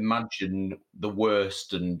sort of imagine the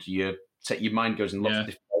worst, and your mind goes in lots of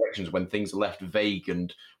different directions when things are left vague,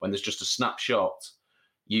 and when there's just a snapshot,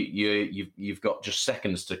 you've got just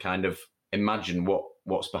seconds to kind of imagine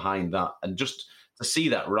what's behind that, and just to see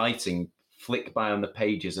that writing flick by on the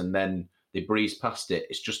pages and then they breeze past it.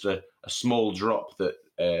 It's just a small drop that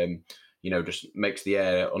just makes the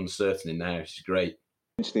air uncertain in the house. It's great.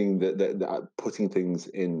 Mentioning that putting things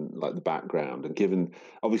in like the background and given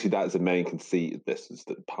obviously that is the main conceit of this is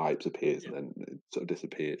that Pipes appears and then it sort of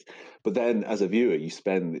disappears. But then as a viewer, you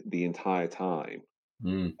spend the entire time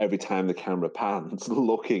every time the camera pans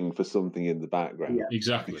looking for something in the background. Yeah,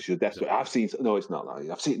 exactly. Because you're desperate. I've seen no, it's not that.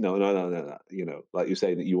 I've seen no. Like you're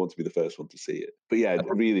saying that you want to be the first one to see it. But yeah,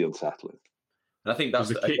 really unsettling. And I think that's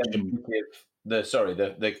like you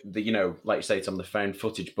say, Tom, the found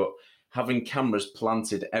footage, but having cameras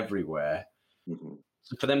planted everywhere,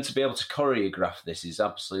 for them to be able to choreograph this is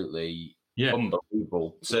absolutely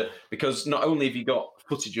unbelievable. So, because not only have you got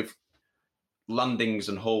footage of landings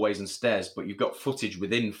and hallways and stairs, but you've got footage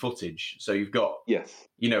within footage. So you've got, in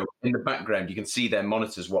the background, you can see their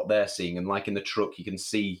monitors, what they're seeing. And like in the truck, you can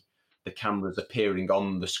see the cameras appearing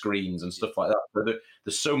on the screens and stuff like that. So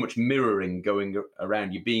there's so much mirroring going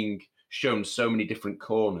around. You're being shown so many different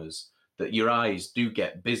corners that your eyes do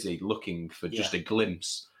get busy looking for just a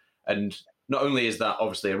glimpse. And not only is that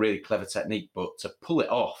obviously a really clever technique, but to pull it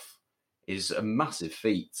off is a massive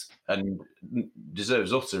feat and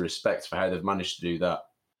deserves utter respect for how they've managed to do that.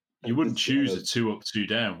 You wouldn't choose a 2 up, 2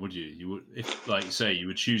 down, would you? You would, if, like you say, you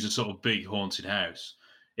would choose a sort of big haunted house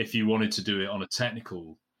if you wanted to do it on a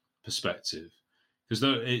technical perspective, because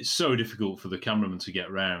it's so difficult for the cameraman to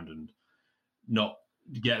get around and not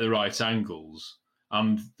get the right angles.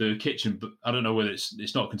 And the kitchen, I don't know whether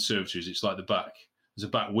it's not conservatories, it's like the back. There's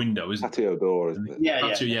a back window, isn't patio door, isn't it?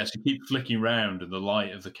 Yeah. So you keep flicking round, and the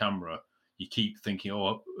light of the camera, you keep thinking,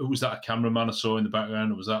 "Oh, was that a cameraman I saw in the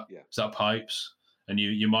background, or was that Pipes?" And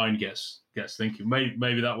your mind gets thinking,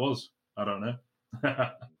 maybe that was. I don't know.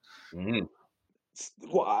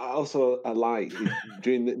 What I like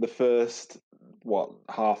during the first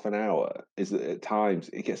half an hour is that at times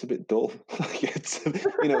it gets a bit dull. There's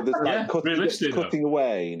like cutting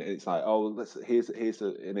away, and it's like, oh, here's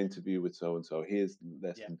an interview with so and so. Here's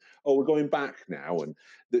this, and we're going back now, and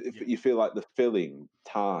you feel like the filling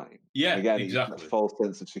time. Yeah, again, exactly. It's a false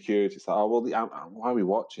sense of security. It's like, oh well, why are we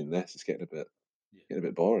watching this? It's getting a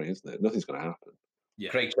bit boring, isn't it? Nothing's going to happen. Yeah.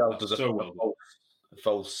 Craig Charles does a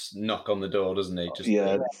false knock on the door, doesn't he? Just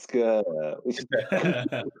scare. With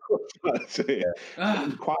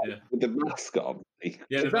the mask on.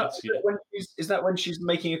 Is that when she's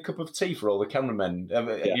making a cup of tea for all the cameramen?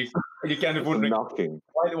 You're kind of wondering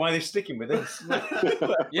why are they sticking with this?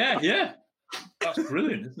 yeah. That's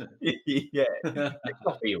brilliant, isn't it? Yeah.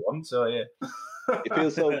 Coffee you want, so yeah. It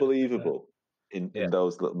feels so believable in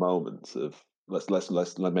those little moments of let's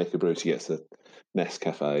make a brew. She gets a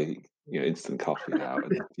Nescafe, instant coffee out,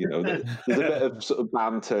 and there's a bit of sort of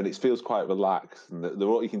banter, and it feels quite relaxed, and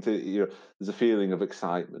what you can do, there's a feeling of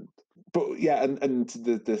excitement. But yeah, and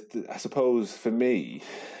the I suppose for me,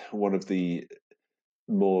 one of the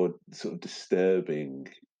more sort of disturbing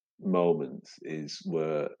moments is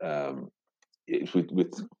where it's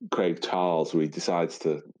with Craig Charles, where he decides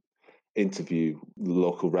to interview the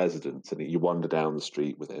local residents, and you wander down the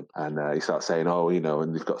street with him, and he starts saying,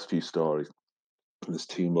 and they've got a few stories. And there's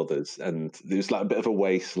two mothers, and there's like a bit of a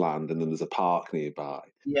wasteland, and then there's a park nearby.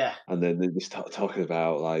 Yeah. And then they start talking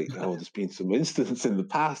about like, there's been some incidents in the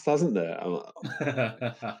past, hasn't there?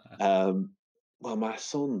 Well, my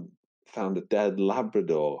son found a dead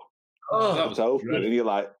Labrador. That was open, and you're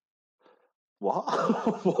like, what?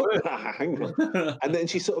 Hang on. And then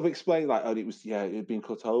she sort of explained like, it had been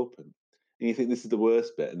cut open. And you think this is the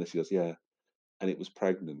worst bit, and then she goes, yeah, and it was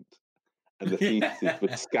pregnant. And the fetuses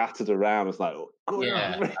were scattered around. It's like,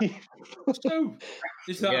 So,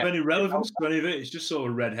 is that of any relevance to any of it? It's just sort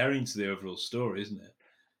of a red herring to the overall story, isn't it?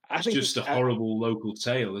 It's just a horrible local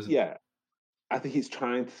tale, isn't it? Yeah. I think it's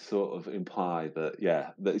trying to sort of imply that,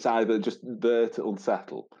 that it's either just there to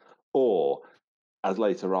unsettle, or as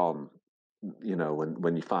later on,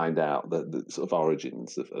 when you find out the sort of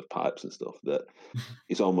origins of pipes and stuff, that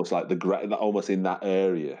it's almost like almost in that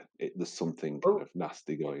area, there's something kind of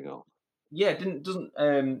nasty going on. Yeah, doesn't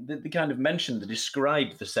they kind of mentioned, they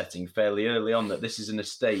described the setting fairly early on, that this is an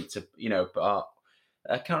estate, but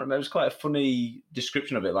I can't remember. It was quite a funny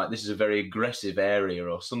description of it, like this is a very aggressive area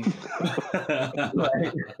or something.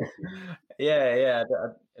 Yeah,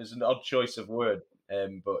 it's an odd choice of word,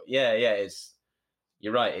 but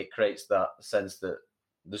you're right. It creates that sense that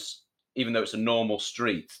even though it's a normal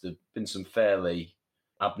street, there've been some fairly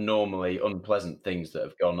abnormally unpleasant things that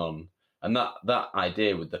have gone on. And that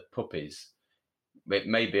idea with the puppies, it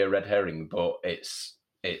may be a red herring, but it's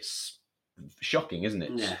shocking, isn't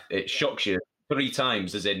it? Yeah. It shocks you 3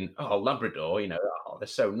 times, as in, Labrador, they're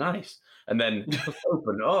so nice. And then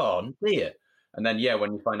open, oh dear. And then,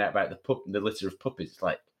 when you find out about the litter of puppies, it's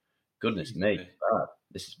like, goodness me, bad.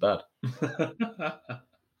 This is bad.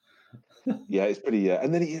 Yeah, it's pretty.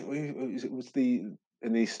 And then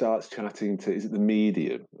and he starts chatting to, is it the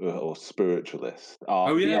medium or spiritualist?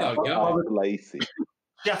 Arthur Lacey.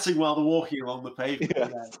 Chatting while they're walking along the pavement.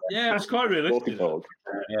 Yeah, it was quite realistic.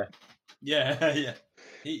 Yeah.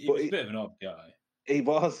 He was a bit of an odd guy. He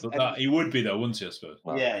was. But he would be, though, wouldn't he, I suppose?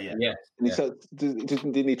 Well, Yeah. And he said,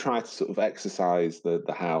 didn't he try to sort of exercise the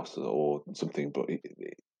house or something, but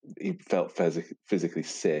he felt physically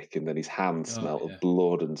sick, and then his hands smelled of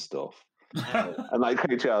blood and stuff. And like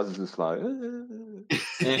Craig Charles is just like,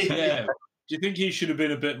 yeah. Do you think he should have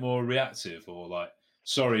been a bit more reactive, or like,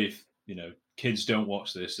 sorry if kids don't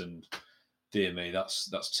watch this, and dear me, that's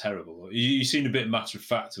terrible? You seem a bit matter of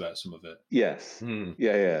fact about some of it. Yes.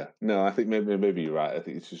 Yeah. No, I think maybe you're right. I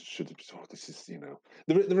think it just should have. This is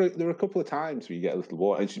there are a couple of times where you get a little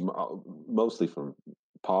water, and mostly from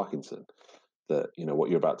Parkinson. That what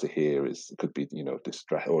you're about to hear could be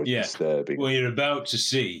distress or disturbing. What you're about to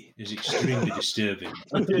see is extremely disturbing.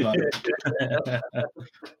 Craig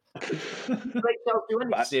Charles do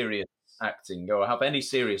any serious acting or have any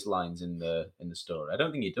serious lines in the story? I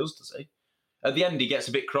don't think he does he? At the end, he gets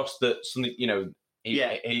a bit cross that something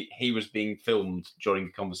he was being filmed during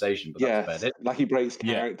the conversation, but that's about it. Like he breaks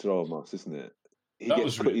character almost, isn't it?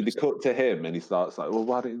 They cut to him, and he starts like,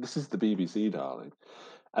 "Well, this is the BBC, darling."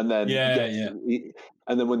 And then,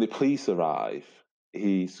 and then when the police arrive,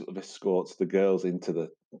 he sort of escorts the girls into the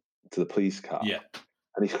police car. Yeah,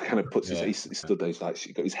 and he kind of puts he stood there. He's like,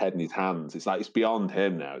 he's got his head in his hands. It's like it's beyond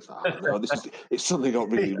him now. It's like, it's suddenly got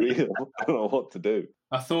really real. I don't know what to do.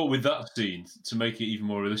 I thought with that scene, to make it even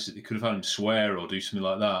more realistic, they could have had him swear or do something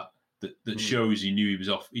like that shows he knew he was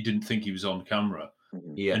off. He didn't think he was on camera.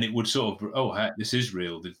 Yeah, and it would sort of, oh heck, this is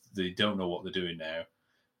real. They don't know what they're doing now.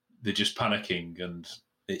 They're just panicking, and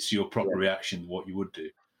it's your proper reaction, what you would do.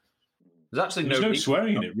 There's actually no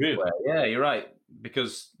swearing in it, really. Yeah, you're right,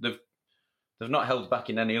 because they've not held back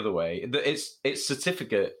in any other way. Its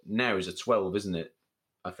certificate now is a 12, isn't it?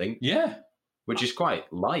 I think. Yeah, which is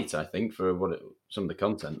quite light, I think, for some of the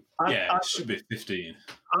content. It should be 15.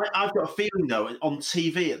 I've got a feeling though, on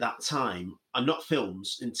TV at that time, and not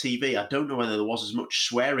films, in TV, I don't know whether there was as much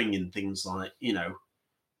swearing in things like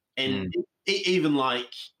even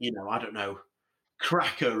like I don't know.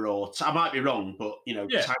 Cracker or I might be wrong, but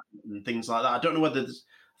tag and things like that. I don't know whether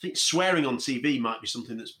I think swearing on TV might be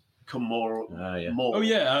something that's become more. More. Oh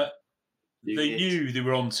yeah, they knew they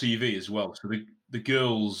were on TV as well, so the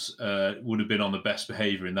girls would have been on the best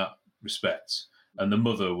behaviour in that respect, and the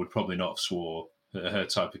mother would probably not have swore, her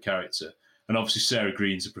type of character. And obviously Sarah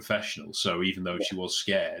Green's a professional, so even though she was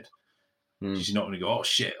scared, she's not going to go, "Oh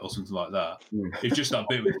shit," or something like that. It's just that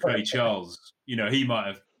bit with Ray Charles. You know, he might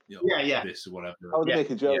have this or whatever. Oh, they make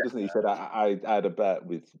a joke, doesn't he? He said, I had a bet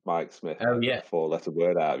with Mike Smith before let a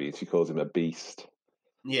word out of you. She calls him a beast.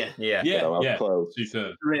 Yeah. Close.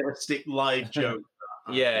 Superb. Realistic live joke.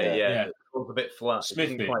 Yeah. It was a bit flat.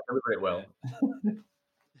 Smithy. It didn't quite deliver it well.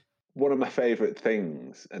 One of my favourite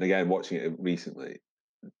things, and again, watching it recently,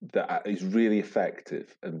 that is really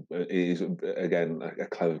effective and is again a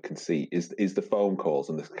clever conceit is the phone calls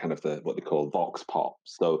and the kind of what they call vox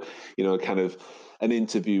pops. So, you know, kind of an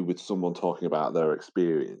interview with someone talking about their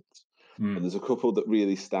experience. And there's a couple that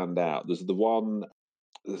really stand out. There's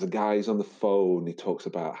a guy who's on the phone. He talks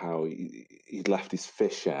about how he'd left his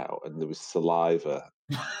fish out and there was saliva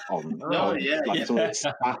on, someone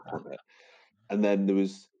spat on it, and then there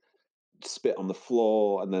was spit on the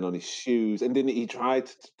floor and then on his shoes, and then he tried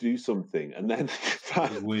to do something, and then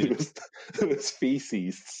there was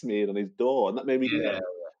feces smeared on his door, and that made me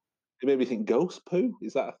it made me think ghost poo.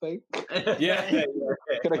 Is that a thing? Yeah.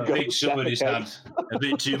 I think somebody's had a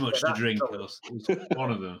bit too much to drink.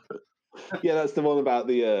 One of them. Yeah, that's the one about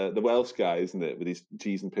the Welsh guy, isn't it? With his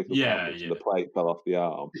cheese and pickle sandwich and the plate fell off the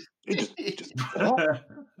arm. It just fell off.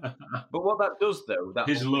 But what that does, though,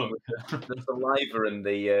 his look, the saliva and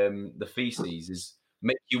the feces is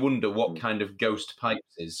make you wonder what kind of ghost Pipes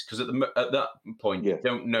is, because at that point you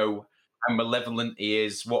don't know how malevolent he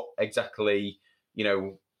is, what exactly, you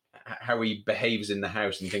know, how he behaves in the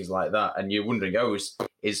house and things like that, and you're wondering,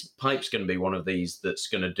 is Pipes going to be one of these that's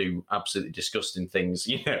going to do absolutely disgusting things,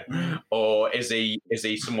 you know, or is he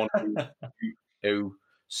someone who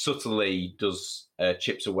subtly does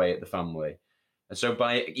chips away at the family? And so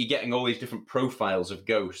by you're getting all these different profiles of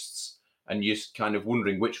ghosts, and you're kind of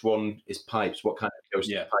wondering which one is Pipes, what kind of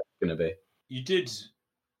ghost is Pipes going to be. You did,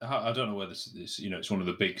 I don't know whether this, you know, it's one of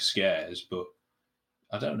the big scares, but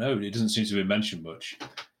I don't know, it doesn't seem to be mentioned much.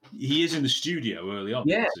 He is in the studio early on,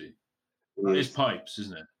 isn't he? That is Pipes,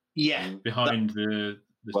 isn't it? Yeah. Behind the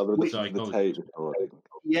psychologist.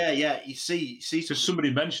 Yeah. You see, because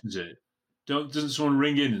somebody mentions it. Doesn't someone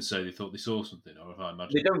ring in and say they thought they saw something, or if I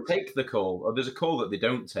imagine they don't take the call, or there's a call that they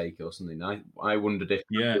don't take, or something. I wondered if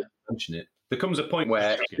they mention it. There comes a point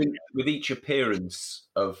where with each appearance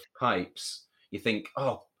of Pipes, you think,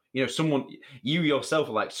 oh, you know, someone, you yourself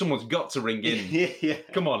are like, someone's got to ring in.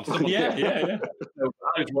 Come on, someone. Yeah. So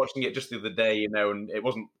I was watching it just the other day, you know, and it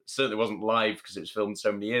certainly wasn't live because it was filmed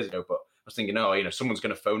so many years ago. But I was thinking, oh, you know, someone's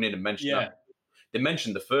going to phone in and mention that. They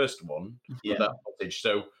mentioned the first one, that footage,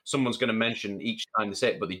 so someone's going to mention each time they say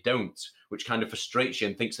it, but they don't, which kind of frustrates you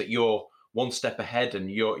and thinks that you're one step ahead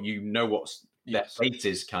and you know what their fate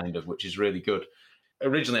is, kind of, which is really good.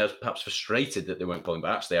 Originally, I was perhaps frustrated that they weren't calling,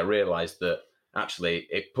 but actually, I realised that actually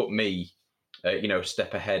it put me, you know, a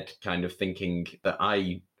step ahead, kind of thinking that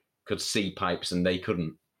I could see Pipes and they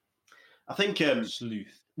couldn't. I think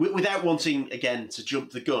without wanting, again, to jump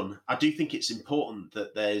the gun, I do think it's important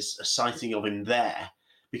that there's a sighting of him there,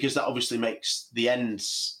 because that obviously makes the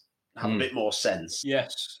ends have a bit more sense.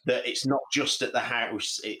 Yes. That it's not just at the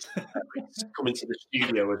house, it's coming to the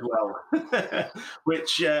studio as well.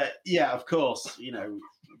 Which, of course, you know,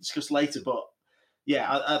 discuss later, but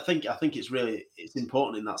I think it's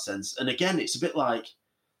important in that sense. And again, it's a bit like,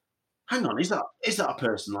 hang on, is that a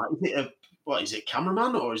person? Like, is it a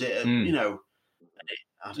cameraman, or is it you know?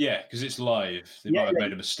 Yeah, because it's live. They might have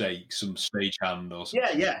made a mistake, some stagehand or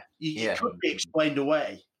something. Yeah. It could be explained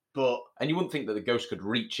away, and you wouldn't think that the ghost could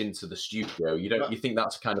reach into the studio. You think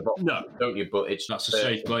that's kind of option, don't you? But that's a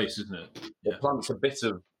safe place, isn't it? It plants a bit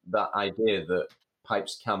of that idea that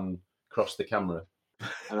Pipes can cross the camera.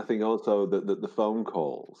 And I think also that the phone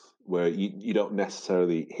calls where you don't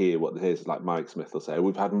necessarily hear what it is, like Mike Smith will say,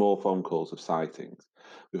 we've had more phone calls of sightings.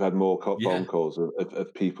 We've had more phone calls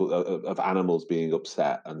of people, of animals being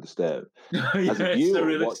upset and disturbed. As a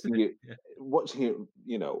viewer, watching it,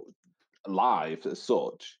 you know, live as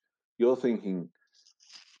such, you're thinking,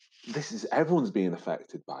 everyone's being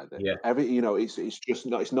affected by this. Yeah.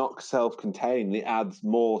 It's not self-contained. It adds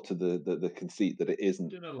more to the conceit that it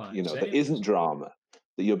isn't, you know, there isn't drama.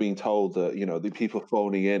 That you're being told that, you know, the people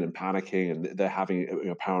phoning in and panicking and they're having, you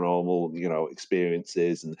know, paranormal, you know,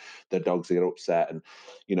 experiences, and their dogs get upset, and,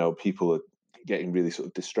 you know, people are getting really sort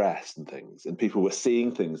of distressed and things, and people were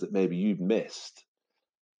seeing things that maybe you've missed.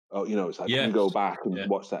 Oh, you know, it's like, can you go back and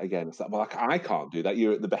watch that again? It's like, well, I can't do that.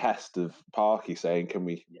 You're at the behest of Parky saying, can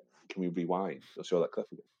we rewind? I'll show that clip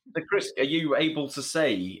again. So Chris, are you able to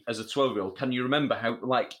say, as a 12-year-old, can you remember how,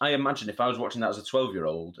 like, I imagine if I was watching that as a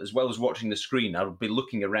 12-year-old, as well as watching the screen, I would be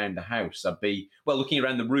looking around the house. I'd be, looking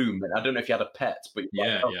around the room. I don't know if you had a pet, but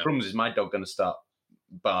Crumbs, is my dog going to start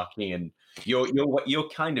barking? And you're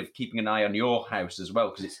kind of keeping an eye on your house as well,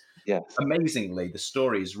 because it's amazingly, the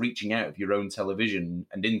story is reaching out of your own television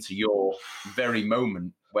and into your very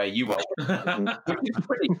moment where you are. It's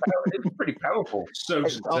pretty powerful. So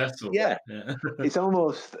successful. It's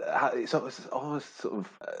almost sort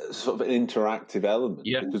of an interactive element,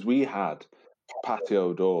 because we had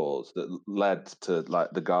patio doors that led to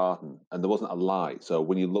like the garden, and there wasn't a light, so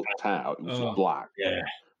when you looked out, it was just black.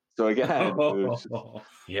 So again, it was,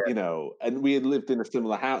 you know, and we had lived in a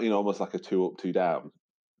similar house, you know, almost like a 2 up, 2 down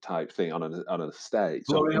type thing on an estate.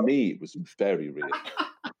 So for me, it was very real.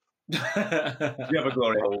 Do you have a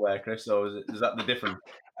glory hole there, Chris, or is that the difference?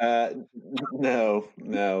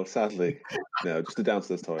 No, sadly, no, just a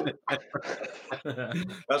downstairs toilet.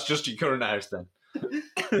 That's just your current house, then.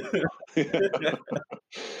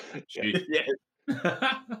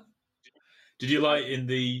 Did you like in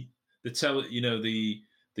the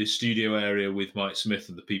studio area with Mike Smith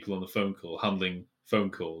and the people on the phone call handling phone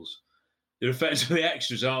calls? They're effectively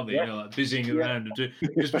extras, aren't they? You know, like busying around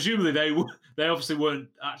because presumably they obviously weren't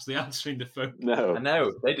actually answering the phone. No, I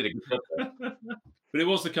know they did a good job. But it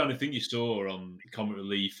was the kind of thing you saw on Comic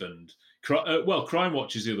Relief and Crime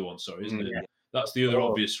Watch is the other one. Sorry, isn't it? That's the other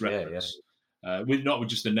obvious reference. Not with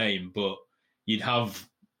just the name, but you'd have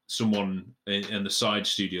someone in the side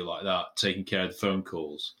studio like that taking care of the phone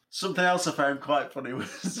calls. Something else I found quite funny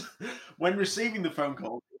was when receiving the phone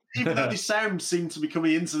call, even though the sound seemed to be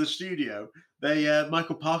coming into the studio, they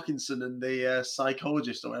Michael Parkinson and the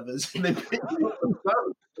psychologist or whatever, they picked up the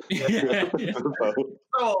phone.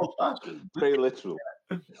 So old-fashioned. Very literal.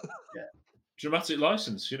 Dramatic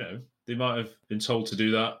license, you know. They might have been told to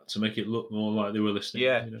do that to make it look more like they were listening.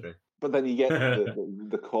 Yeah, you know? True. But then you get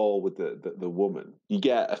the call with the woman. You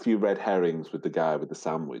get a few red herrings with the guy with the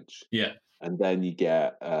sandwich. Yeah. And then you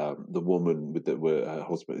get the woman with her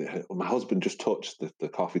husband. My husband just touched the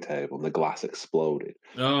coffee table and the glass exploded.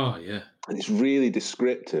 Oh, yeah. And it's really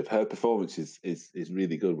descriptive. Her performance is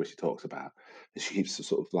really good, where she talks about. And she keeps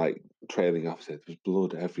sort of like trailing off. Said there's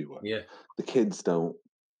blood everywhere. Yeah. The kids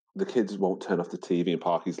won't turn off the TV, and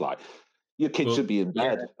Parky's like, your kids should be in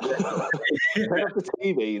bed. Turn off the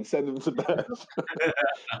TV and send them to bed.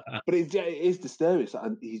 But it is disturbing.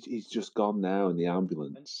 And he's just gone now in the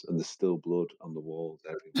ambulance, and there's still blood on the walls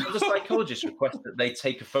everywhere. The psychologist requests that they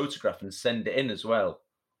take a photograph and send it in as well.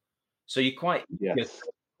 So you're quite he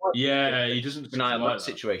doesn't keep an eye on that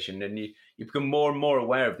situation, and you become more and more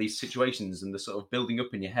aware of these situations and the sort of building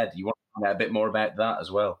up in your head. You want to find out a bit more about that as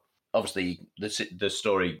well. Obviously, the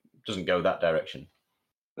story doesn't go that direction.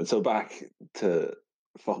 And so back to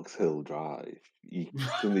Foxhill Drive, you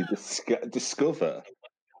suddenly discover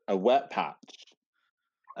a wet patch,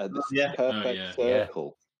 this perfect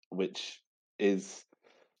circle, which is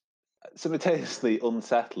simultaneously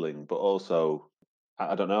unsettling, but also,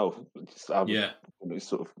 I don't know, it's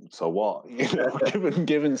sort of, so what? You know,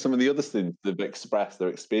 given some of the other things they've expressed their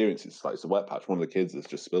experiences, like it's a wet patch. One of the kids has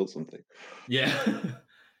just spilled something. Yeah.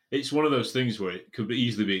 It's one of those things where it could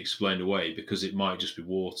easily be explained away because it might just be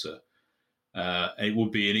water. It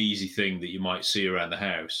would be an easy thing that you might see around the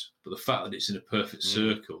house. But the fact that it's in a perfect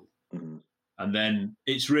circle, and then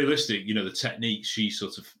it's realistic, you know, the technique she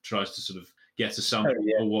sort of tries to sort of get a sample.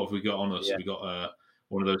 Oh, what have we got on us? Yeah. We got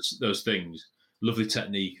one of those things. Lovely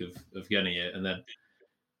technique of getting it. And then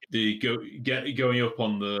going up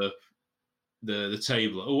on the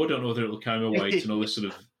table. Oh, I don't know whether it'll carry my weight and all this sort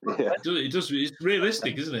of. It does. It's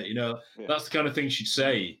realistic, isn't it? You know, that's the kind of thing she'd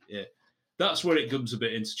say. Yeah. That's where it comes a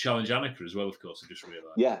bit into Challenge Annika as well. Of course, I just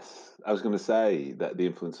realised. Yes, I was going to say that the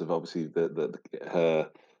influence of obviously the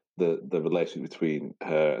relationship between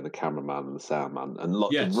her and the cameraman and the soundman, and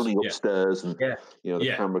lots of running upstairs, and you know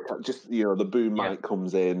the camera, just you know the boom mic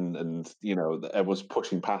comes in, and you know everyone's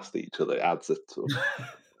pushing past each other. It adds a sort of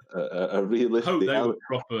a realistic. I hope they were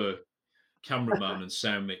proper cameraman and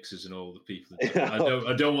sound mixers and all the people.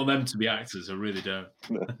 I don't want them to be actors. I really don't.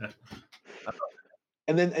 No.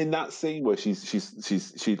 And then in that scene where she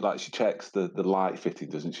checks the light fitting,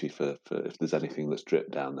 doesn't she, for if there's anything that's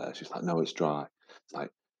dripped down there? She's like, no, it's dry. It's like,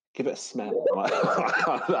 give it a smell. Like,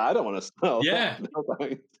 I don't want to smell. Yeah.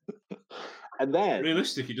 That. And then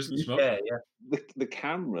realistic, it doesn't smell. Yeah. The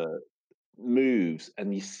camera moves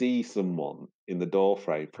and you see someone in the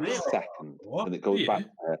doorframe for a second, and it goes back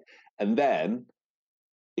there, and then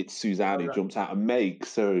it's Suzanne who jumps out and makes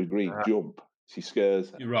Sarah Green jump. She scares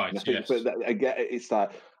her. You're right. Yes. But I get it. It's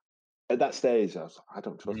like at that stage, I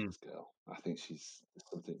don't trust this girl. I think she's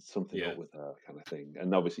something up with her kind of thing.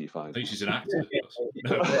 And obviously you find... I think she's an actor.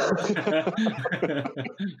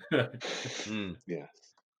 Yes.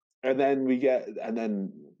 And then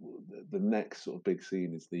the next sort of big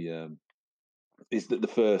scene is the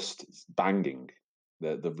first banging,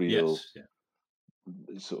 the real... Yes, yeah.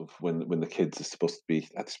 Sort of when the kids are supposed to be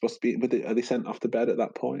are they sent off to bed at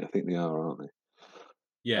that point? I think they are, aren't they?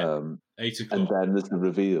 Yeah, 8 o'clock. And then there's the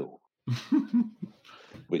reveal,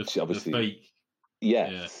 which obviously the fake.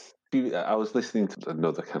 Yes. Yeah. I was listening to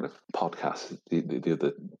another kind of podcast the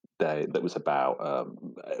other day that was about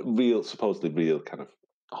supposedly real kind of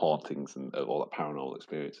hauntings and all that paranormal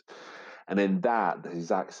experience, and in that the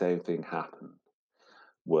exact same thing happened,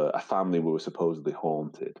 where a family were supposedly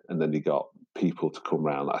haunted, and then they got people to come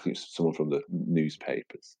round. I think someone from the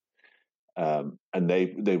newspapers, and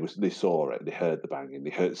they saw it. They heard the banging.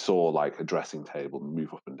 They saw like a dressing table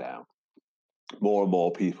move up and down. More and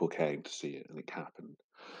more people came to see it, and it happened.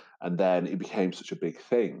 And then it became such a big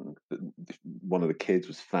thing that one of the kids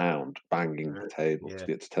was found banging the table to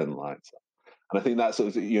get to turn the lights on. And I think that's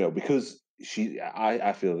sort of, because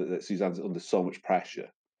I feel that Suzanne's under so much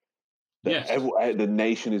pressure. That the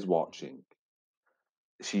nation is watching.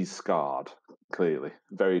 She's scarred, clearly,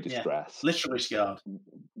 very distressed, literally scarred.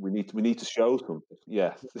 We need to show something.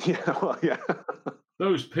 Yes,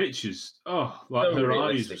 Those pictures, like her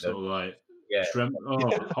eyes were sort of like,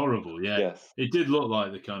 horrible. Yeah, yes. It did look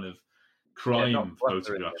like the kind of crime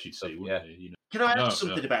photographs you'd see, wouldn't it? Can I ask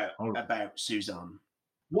something about Suzanne?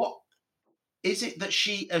 What is it that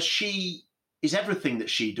is everything that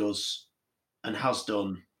she does and has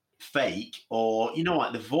done fake, or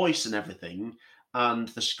like the voice and everything and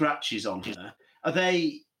the scratches on her, are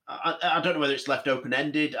they I don't know whether it's left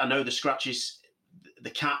open-ended. I know the scratches, the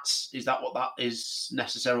cats, is that what that is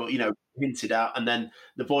necessarily hinted at, and then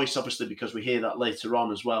the voice obviously, because we hear that later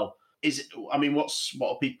on as well. What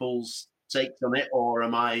are people's takes on it, or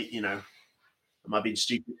am I being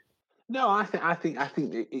stupid? No, I think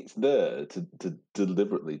it's there to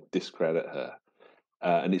deliberately discredit her.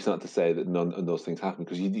 And it's not to say that none of those things happen,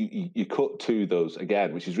 because you cut to those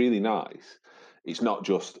again, which is really nice. It's not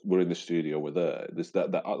just we're in the studio with her. There's that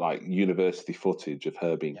like university footage of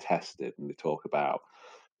her being tested, and they talk about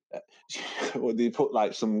they put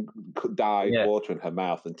like some dyed water in her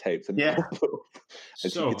mouth and taped her mouth up,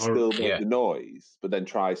 and she can still make the noise, but then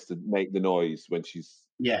tries to make the noise when she's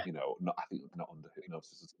not under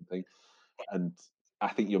hypnosis or something. And I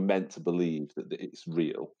think you're meant to believe that it's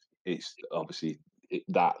real. It's obviously.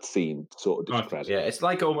 That scene sort of discredits. Yeah, it's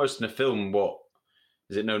like almost in a film. What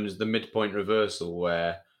is it known as, the midpoint reversal,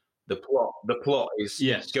 where the plot is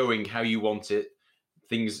going how you want it.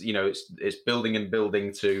 Things, it's building and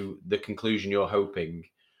building to the conclusion you're hoping,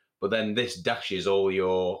 but then this dashes all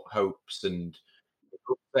your hopes and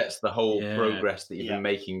resets the whole progress that you've been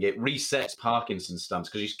making. It resets Parkinson's stance,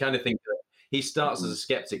 because you kind of think that he starts as a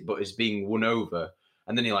skeptic but is being won over,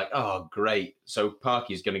 and then you're like, oh great, so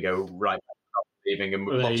Parky's going to go right. Leaving, and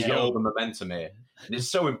we've lost all the momentum here. And it's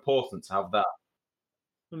so important to have that.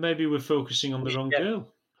 Maybe we're focusing on the wrong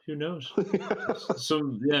girl. Who knows? But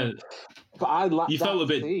I like. You felt a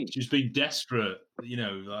bit. She's been desperate, But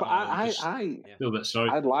I feel a bit sorry.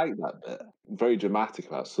 I like that bit. Very dramatic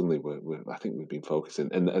about suddenly. I think we've been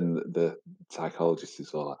focusing, and the psychologist is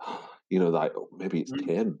all like, maybe it's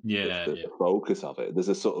Kim. The focus of it. There's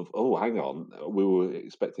a sort of, hang on, we were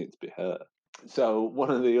expecting it to be her. So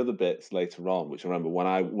one of the other bits later on, which I remember when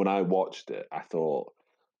I watched it, I thought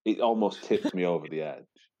it almost tipped me over the edge,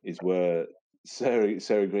 is where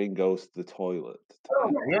Sarah Green goes to the toilet.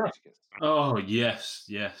 Oh yes.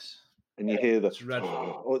 And you hear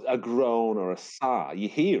a groan or a sigh. You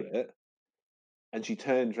hear it, and she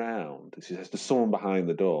turns round and she says, "There's someone behind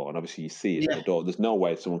the door." And obviously you see it at the door. There's no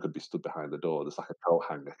way someone could be stood behind the door. There's like a coat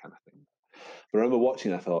hanger kind of thing. But I remember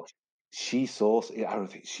watching it, I thought, she saw. I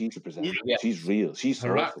don't think she's a presenter. Yeah. She's real.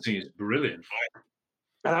 Her acting is brilliant.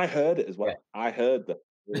 And I heard it as well. Yeah. I heard that.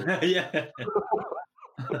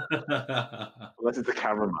 Unless it's the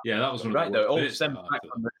cameraman. Yeah, that was right though. It all stems back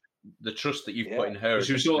from the trust that you've put in her.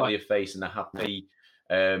 She was all like your face and a happy,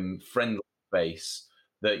 friendly face.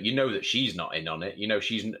 That that she's not in on it.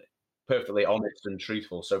 She's perfectly honest and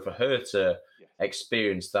truthful. So for her to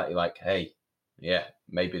experience that, you're like, hey. Yeah,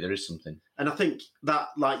 maybe there is something. And I think that,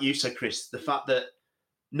 like you said, Chris, the fact that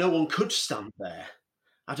no one could stand there,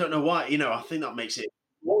 I don't know why, I think that makes it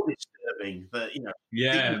more disturbing that,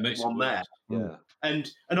 it makes one there. Yeah.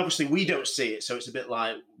 And obviously we don't see it, so it's a bit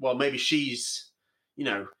like, well, maybe she's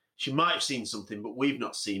she might have seen something, but we've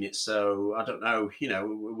not seen it. So I don't know. You know,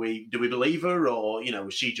 do we believe her, or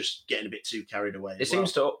was she just getting a bit too carried away? It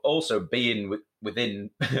seems to also be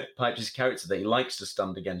within Pipes' character that he likes to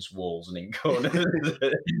stand against walls and in corners.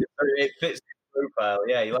 It fits his profile.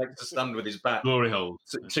 Yeah, he likes to stand with his back. Glory hole.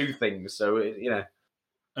 Two things. So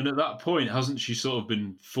And at that point, hasn't she sort of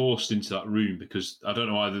been forced into that room because I don't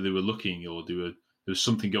know either they were looking or there was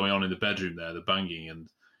something going on in the bedroom there, the banging, and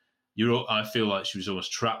I feel like she was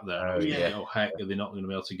almost trapped there. Oh heck, are they not going to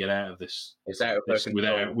be able to get out of this? It's out of her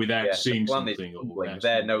control. without seeing something.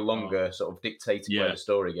 They're no longer sort of dictating where the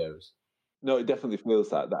story goes. No, it definitely feels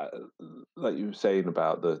that like you were saying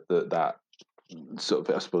about that sort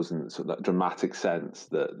of, I suppose, in sort of that dramatic sense,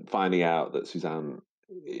 that finding out that Suzanne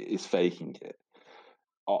is faking it,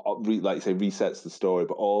 like you say, resets the story,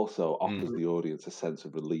 but also offers the audience a sense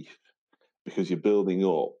of relief because you're building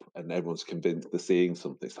up and everyone's convinced they're seeing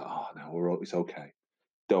something. It's like, oh no, it's okay.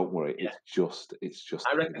 Don't worry. Yeah. It's just.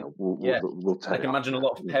 I reckon. We'll take. I can imagine a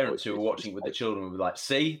lot of parents who are watching it with their children will be like,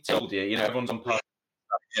 "See, told you. Everyone's on par."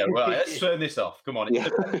 Yeah, right. Let's turn this off. Come on. Yeah.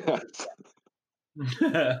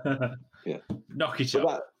 Knock it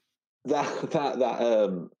off.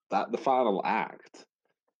 That the final act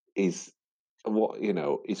is what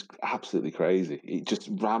is absolutely crazy. It just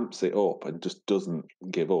ramps it up and just doesn't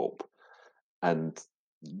give up. And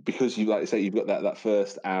because you, like I say, you've got that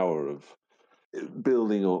first hour of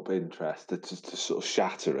building up interest to sort of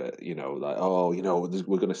shatter it, like,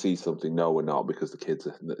 we're going to see something. No, we're not, because the kids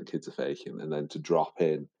are faking, and then to drop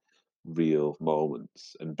in real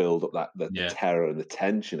moments and build up the terror and the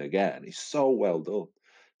tension again is so well done,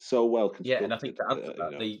 so well constructed. Yeah, and I think to add to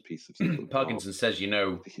that, the piece of Parkinson says,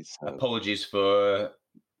 apologies for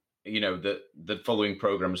the following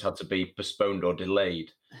programs had to be postponed or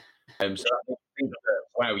delayed. So I think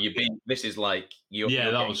wow, this is like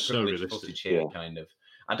that was so realistic footage here, kind of.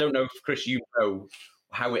 I don't know if Chris, you know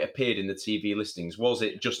how it appeared in the TV listings. Was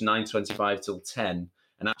it just 9:25 till 10,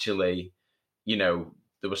 and actually,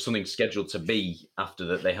 there was something scheduled to be after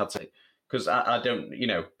that they had to? Because I don't,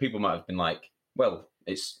 people might have been like, well,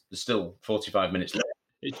 there's still 45 minutes left.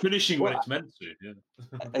 It's finishing when it's meant to. Yeah.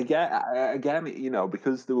 Again,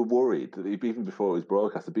 because they were worried, even before it was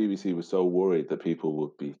broadcast, the BBC was so worried that people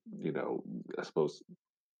would be, I suppose,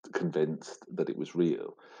 convinced that it was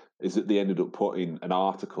real, is that they ended up putting an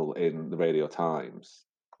article in the Radio Times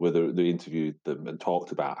where they interviewed them and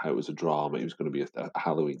talked about how it was a drama, it was going to be a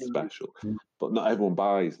Halloween special. But not everyone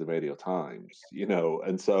buys the Radio Times,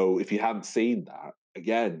 and so if you hadn't seen that,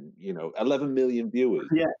 again, 11 million viewers.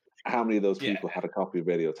 Yeah. How many of those people had a copy of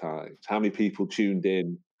Radio Times? How many people tuned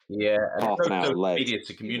in? Yeah, half an hour late. Media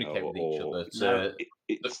to communicate with each other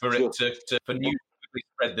for news to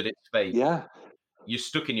spread that it's fake. Yeah, you're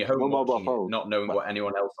stuck in your home, not knowing what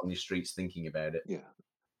anyone else on your street's thinking about it. Yeah.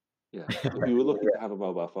 If you were looking to have a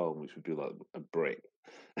mobile phone, which would be like a brick,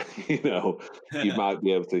 you might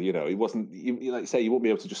be able to. It wasn't. Like say, you wouldn't be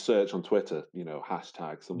able to just search on Twitter.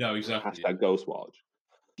 Hashtag something. No, exactly. Hashtag Ghostwatch.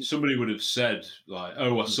 Somebody would have said, like,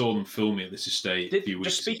 "Oh, I saw them filming at this estate a few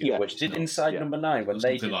weeks ago." Speaking of which, did Inside Number 9, when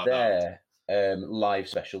they did their live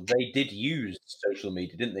special, they did use social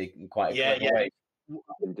media, didn't they? In quite a clever way.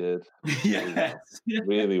 They did. Yes.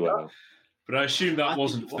 Really well. But I assume that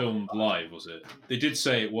wasn't filmed live, was it? They did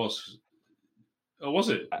say it was. Oh, was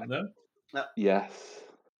it? No? Yes.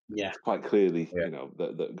 Yeah. It's quite clearly,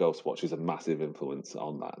 that Ghostwatch is a massive influence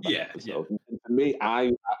on that episode. Yeah. And for me,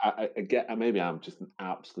 I get, maybe I'm just an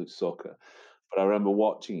absolute sucker, but I remember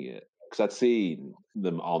watching it because I'd seen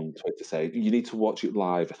them on Twitter say, "You need to watch it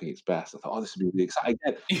live. I think it's best." I thought, "Oh, this would be really exciting."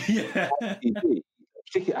 Again, TV,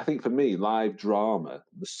 particularly, I think for me, live drama,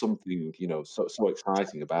 there's something so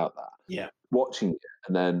exciting about that. Yeah, watching it,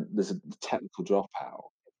 and then there's a technical dropout.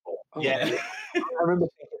 Yeah, I remember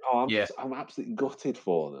thinking, I'm absolutely gutted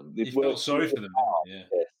for them. You felt sorry for them. Yeah,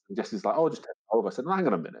 and Jesse's like, just take it over. I said, hang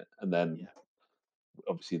on a minute, and then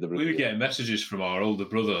obviously we were getting messages from our older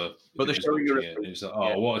brother, but they're showing you it. And he was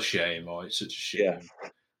like, what a shame! Oh, it's such a shame.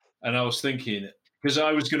 And I was thinking, because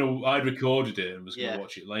I'd recorded it and was going to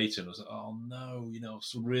watch it later, and I was like, oh no, I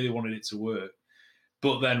really wanted it to work.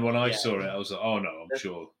 But then when I saw it, I was like, oh no, I'm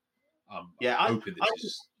sure. I'm hoping this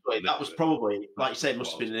is. That was probably, like you say, it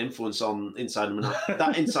must have been an influence on Inside Number 9.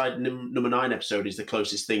 That Inside Number 9 episode is the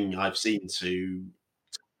closest thing I've seen to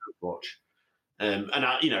watch. And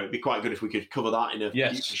it'd be quite good if we could cover that in a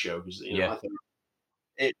future show, because I think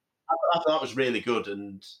I thought that was really good,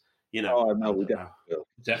 and Oh no, we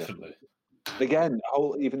definitely. Again,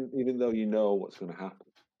 even though you know what's going to happen,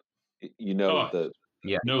 that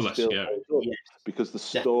no less scary. Because the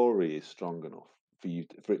story is strong enough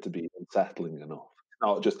for it to be unsettling enough.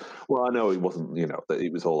 not just. Well, I know it wasn't. That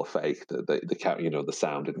it was all a fake. That the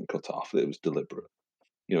sound didn't cut off. That it was deliberate.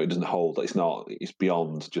 It doesn't hold. It's not. It's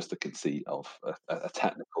beyond just the conceit of a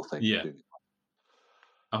technical thing. Yeah.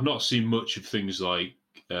 I've not seen much of things like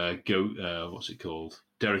what's it called?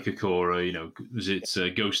 Derek Acorah. Was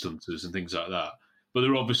it Ghost Hunters and things like that? But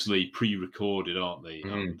they're obviously pre-recorded, aren't they?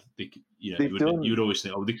 And they, you would always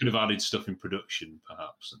think, they could have added stuff in production,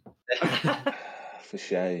 perhaps. It's a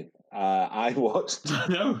shame. I watched.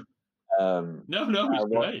 No, it's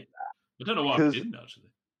great. I don't know why I didn't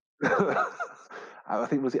actually. I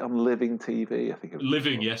think was it on Living TV? I think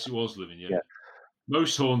Living. Yes, it was Living. Yeah.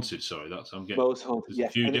 Most Haunted. Sorry, I'm getting. Most Haunted. There's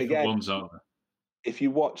a few different ones, aren't there? If you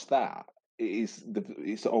watch that,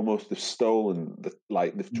 it's almost they've stolen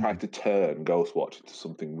they've tried to turn Ghostwatch into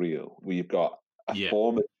something real. Where you've got a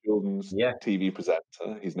former children's TV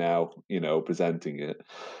presenter. He's now presenting it.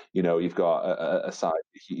 You've got a side.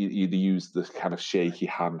 You use the kind of shaky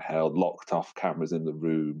handheld, locked off cameras in the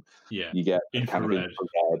room. Yeah, you get infrared. Kind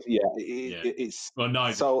of infrared. It's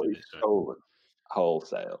stolen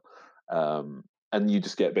wholesale, and you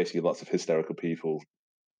just get basically lots of hysterical people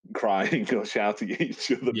crying or shouting at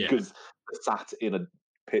each other because they're sat in a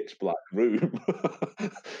pitch black room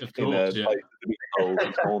of course,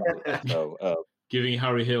 giving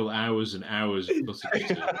Harry Hill hours and hours of footage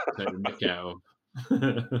to take the mick out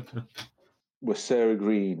of. Where Sarah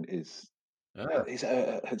Green is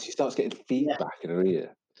and she starts getting feedback in her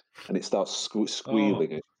ear and it starts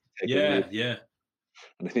squealing. Yeah.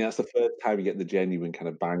 And I think that's the first time you get the genuine kind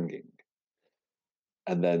of banging.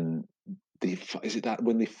 And then is it that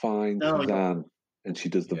when they find Suzanne and she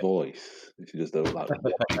does the voice and she does the what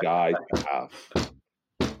big eyes you have.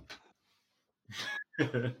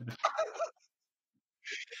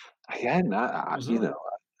 Again, I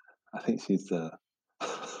think she's a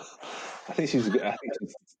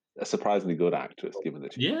surprisingly good actress, given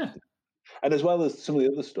that and as well as some of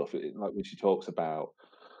the other stuff, like when she talks about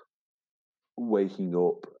waking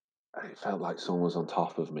up. It felt like someone was on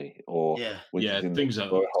top of me, or when she's in things like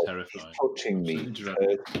that terrifying, touching me,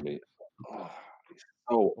 hurting me. Oh, it's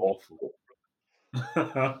so awful.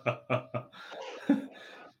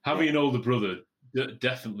 Having an older brother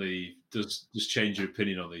definitely does change your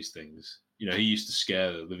opinion on these things. He used to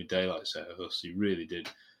scare the living daylights out of us. He really did.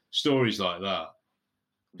 Stories like that.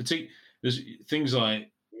 There's things like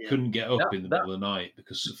couldn't get up in the middle of the night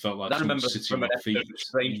because it felt like someone was sitting on my feet.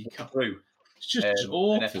 It's just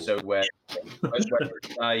awful. An episode where a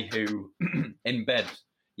guy who in bed,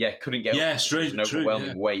 couldn't get up. Strange, an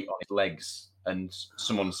overwhelming weight on his legs, and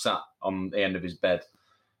someone sat on the end of his bed.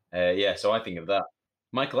 So I think of that.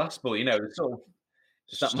 Michael Aspel, it's sort of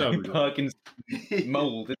just that Parkinson's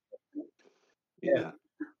mould. Yeah.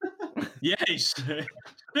 It's a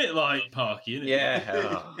bit like Parky, isn't it?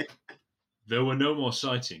 Yeah. There were no more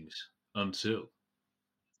sightings until.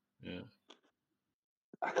 Yeah.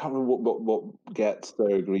 I can't remember what gets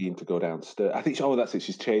Sarah Green to go downstairs. I think that's it.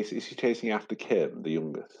 She's chasing after Kim, the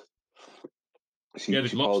youngest. She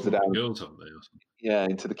follows her down. Girls, haven't they? Yeah,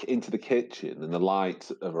 into the kitchen, and the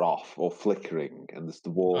lights are off or flickering, and there's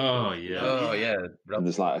the wall. Oh yeah. And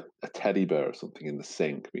there's like a teddy bear or something in the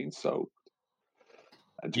sink being soaked,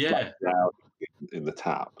 and just out in the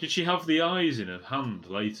tap. Did she have the eyes in her hand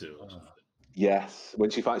later? Or something? Yes,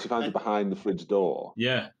 when she finds it behind the fridge door.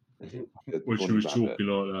 Yeah. When she was talking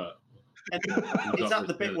like that. And is that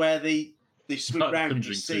the bit where they swoop round and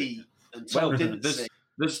you see?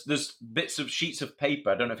 There's bits of sheets of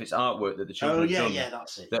paper. I don't know if it's artwork that the children have done.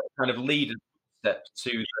 That's it. That kind of lead a step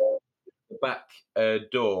to the back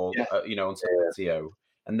door, onto the patio,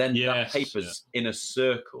 and then that paper's in a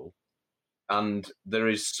circle, and there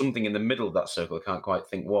is something in the middle of that circle. I can't quite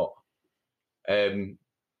think what.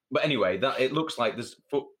 But anyway, that it looks like it's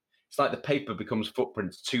like the paper becomes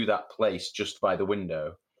footprints to that place just by the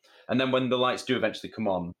window. And then when the lights do eventually come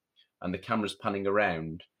on and the camera's panning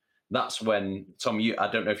around, that's when, Tom, I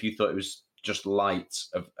don't know if you thought it was just light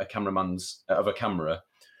of a camera,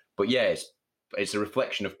 but it's a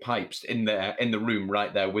reflection of pipes in the room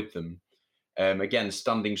right there with them. Again,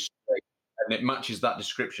 standing straight, and it matches that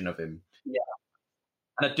description of him. Yeah.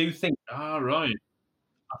 And I do think... right.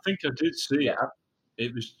 I think I did see it.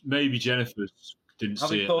 It was maybe Jennifer didn't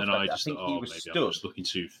see it, and I just thought, maybe I was looking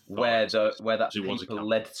too far. Where that paper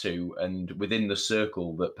led to, and within the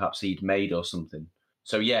circle that perhaps he'd made or something.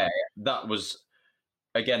 So that was,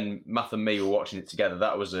 again, Matt and me were watching it together.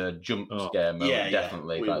 That was a jump scare moment,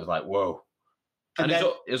 definitely. That was like, whoa. And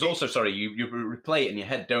it's also, sorry, you replay it in your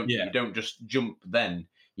head, don't you? You don't just jump then.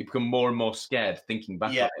 You become more and more scared thinking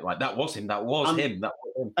back at it. Like, that was him, that was him.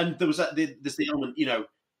 And there's the element,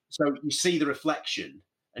 so you see the reflection,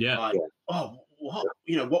 And you're like, oh, what?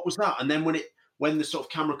 What was that? And then when the sort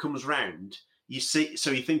of camera comes round, you see,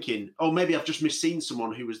 so you're thinking, oh, maybe I've just misseen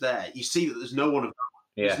someone who was there. You see that there's no one of that.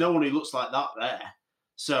 There's no one who looks like that there.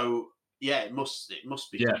 So yeah, it must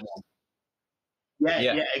be someone.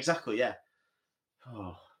 Yeah, exactly, yeah.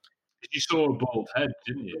 Oh. You saw a bald head,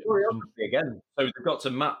 didn't you? Again, so they've got to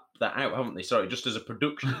map that out, haven't they? Sorry, just as a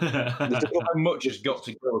production. How much has got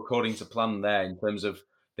to go according to plan there in terms of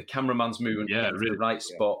the cameraman's movement to the right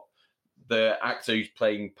spot, the actor who's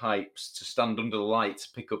playing pipes to stand under the light to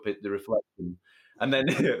pick up the reflection. And then,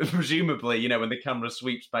 presumably, when the camera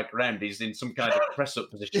sweeps back around, he's in some kind of press-up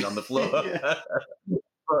position on the floor.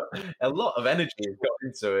 But a lot of energy has got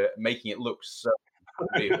into it, making it look so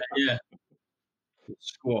real. Yeah.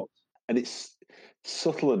 Squat. And it's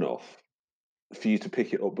subtle enough for you to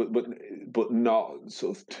pick it up, but not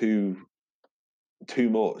sort of too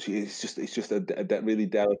much. It's just a really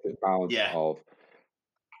delicate balance of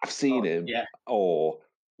I've seen him, or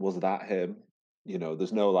was that him?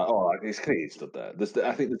 There's no like, oh, it's clearly stood there.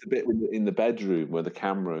 I think there's a bit in the bedroom where the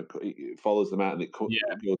camera follows them out and it goes.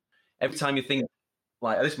 Every time you think,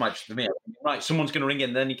 like, this might just be me, right, someone's going to ring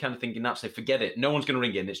in, then you're kind of thinking, actually, forget it. No one's going to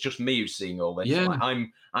ring in. It's just me who's seeing all this. Yeah. Like,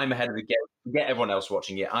 I'm ahead of the game. Forget everyone else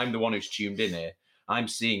watching it. I'm the one who's tuned in here. I'm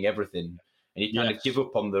seeing everything. And you kind of give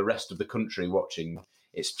up on the rest of the country watching.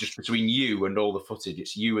 It's just between you and all the footage.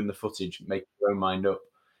 It's you and the footage. Make your own mind up.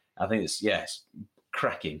 I think it's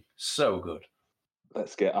cracking. So good.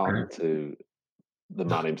 Let's get on to the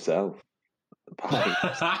man himself.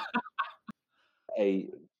 A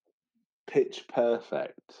pitch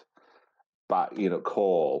perfect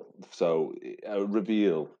call. So a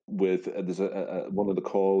reveal with there's one of the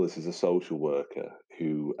callers is a social worker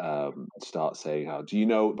who starts saying, "How do you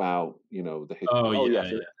know about the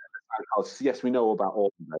history?" Yes, we know about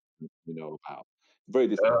all of them. We know about very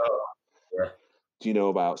different. Do you know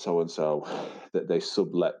about so and so that they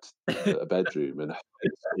sublet a bedroom and a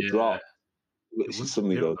drop?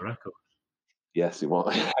 Somebody goes, yes, it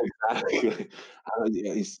was exactly.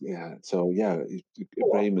 So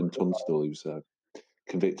Raymond Tunstall, who's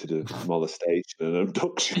convicted of molestation and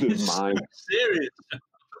abduction of mine. Serious?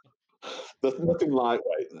 There's nothing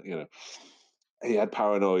lightweight, He had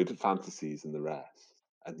paranoid fantasies and the rest,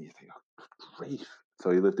 and you think, oh, grief.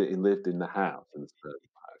 So he lived in the house, and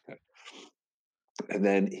okay. And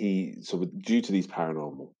then due to these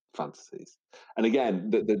paranormal fantasies, and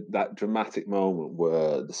again, that dramatic moment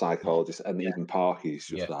where the psychologist and even Parky's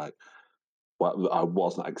just like, well, I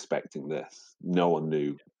was not expecting this. No one knew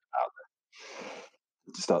about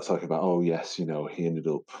this. To start talking about, oh yes, he ended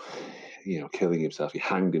up, killing himself. He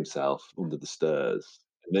hanged himself under the stairs,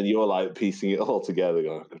 and then you're like piecing it all together,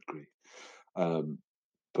 going, oh, good grief.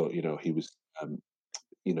 But he was.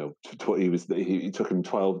 It took him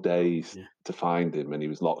 12 days to find him, and he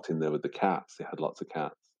was locked in there with the cats. They had lots of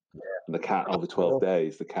cats. Yeah. And the cat, over 12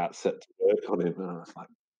 days, the cat set to work on him. And I was like,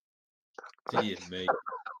 dear me.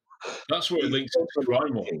 That's where it links into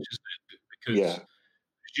Crime Watch, isn't it? Because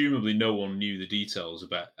presumably no one knew the details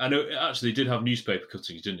about. I know it actually did have newspaper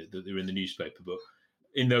cuttings, didn't it? That they were in the newspaper, but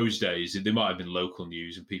in those days, they might have been local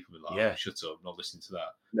news, and people were like, oh, shut up, I'm not listening to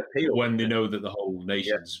that. But when they know that the whole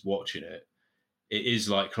nation's watching it, it is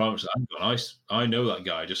like Crime Watch. I know that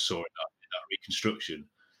guy. I just saw it in that reconstruction.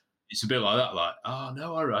 It's a bit like that. Like, oh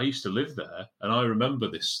no, I used to live there, and I remember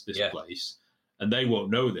this place. And they won't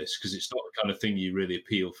know this because it's not the kind of thing you really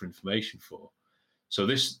appeal for information for. So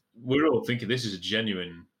we're all thinking this is a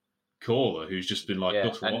genuine caller who's just been like,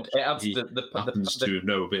 and it adds he happens to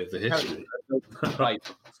know a bit of the history. Right.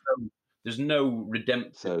 There's no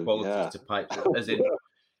redemptive quality to Pipes, as in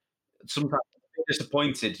sometimes.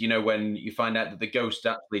 Disappointed, when you find out that the ghost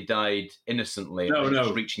actually died innocently.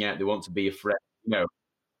 Just reaching out, they want to be a friend.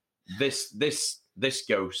 This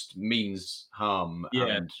ghost means harm,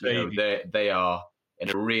 and they are in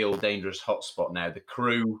a real dangerous hotspot now. The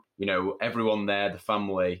crew, everyone there, the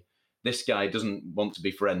family. This guy doesn't want to be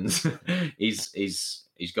friends.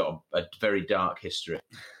 he's got a very dark history.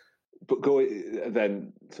 But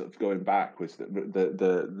going back was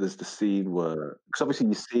there's the scene where, because obviously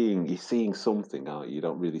you're seeing something, aren't you? You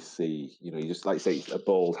don't really see, you just like say a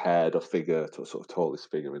bald head or figure, sort of tallest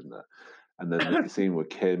figure in there, and then there's the scene where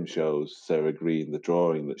Kim shows Sarah Green the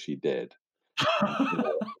drawing that she did,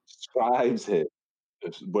 describes him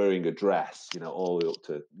as wearing a dress, all the way up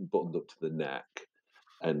to buttoned up to the neck.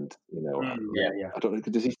 And I don't know.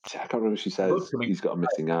 Does he? I can't remember. She says he's got a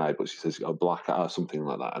missing eye, but she says he's got a black eye or something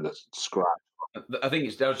like that, and a scratch. I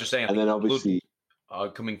think I was just saying. And then obviously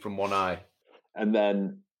coming from one eye. And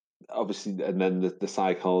then the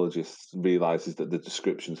psychologist realizes that the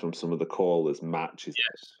descriptions from some of the callers matches.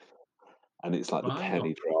 Yes. and it's like the Wow.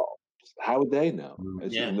 penny drops. How would they know?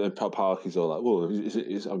 Yeah. And then Parky's all like, well,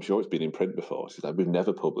 I'm sure it's been in print before. She's like, we've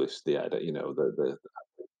never published the edit, the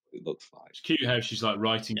it looks like. It's cute how she's like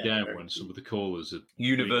writing down when some of the callers are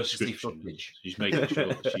University reading descriptions. footage. She's making sure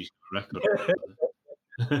that she's got a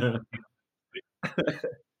record.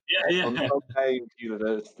 yeah. Unnamed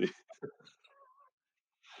university.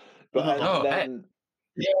 But then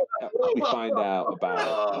we find out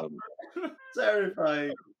about.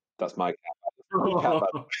 Terrifying. That's my cat.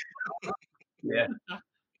 Yeah.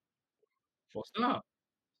 What's that?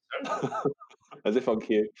 As if on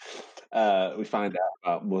cue. We find out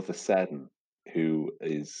about Mother Seddon, who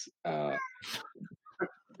is. Hang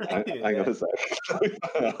on a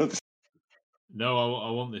second. No,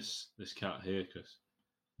 I want this cat here, Chris.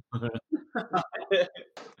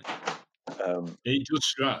 It does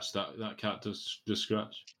scratch. That cat does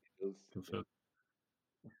scratch. Confirmed.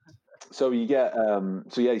 So you get,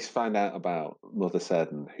 you find out about Mother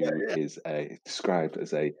Seddon, who is described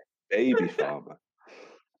as a baby farmer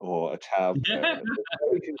or a child parent.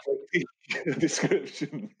 Very conflicting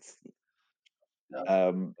descriptions.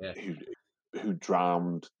 Who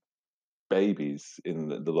drowned babies in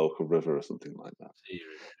the local river or something like that.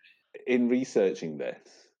 In researching this,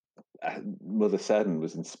 Mother Seddon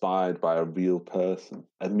was inspired by a real person,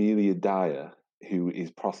 Amelia Dyer, who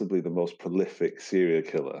is possibly the most prolific serial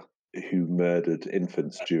killer who murdered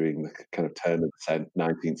infants during the kind of turn of the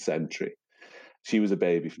 19th century. She was a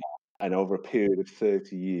baby farmer, and over a period of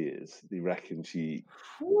 30 years, they reckon she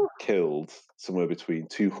killed somewhere between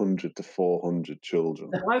 200 to 400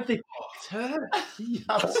 children. Why have they fucked her?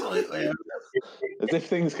 Absolutely. As if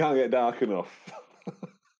things can't get dark enough.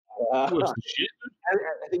 I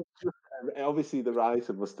think obviously the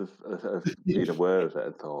writer must have been aware of it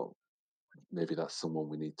and thought, maybe that's someone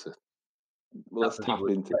we need to. Well, let's tap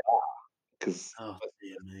into that, because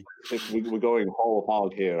we're going whole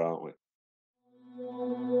hog here, aren't we?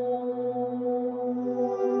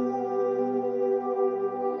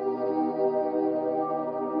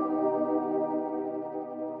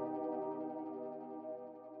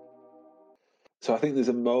 So I think there's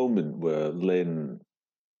a moment where Lynn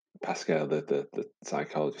Pascal, the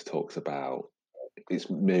psychologist, talks about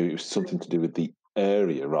maybe it was something to do with the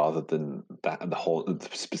area rather than that and the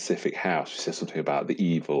specific house. She says something about the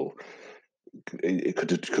evil. It could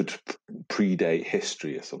predate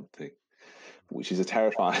history or something, which is a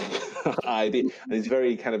terrifying idea. And it's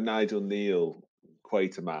very kind of Nigel Neal,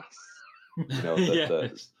 Quatermass.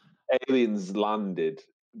 The aliens landed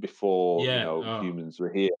before humans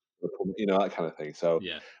were here. That kind of thing. So,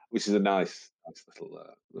 which is a nice little.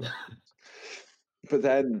 But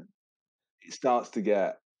then it starts to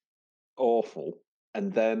get awful,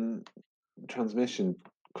 and then transmission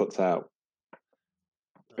cuts out,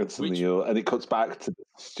 and and it cuts back to the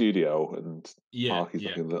studio, and Mark is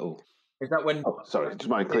looking a little. Is that when? Oh, sorry. Do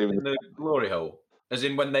you mind clearing the glory hole? As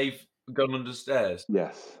in when they've gone under stairs?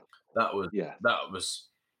 Yes. That was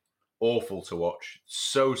awful to watch.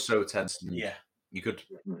 So tense. Yeah. You could.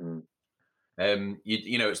 Mm-hmm.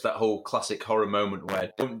 It's that whole classic horror moment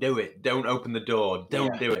where don't do it, don't open the door,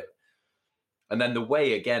 don't do it. And then the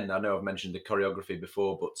way, again, I know I've mentioned the choreography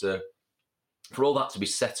before, but for all that to be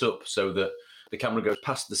set up so that the camera goes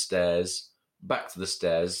past the stairs, back to the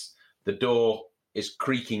stairs, the door is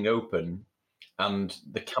creaking open, and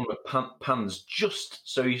the camera pans just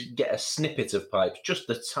so you get a snippet of pipes, just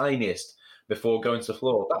the tiniest, before going to the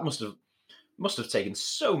floor. That must have taken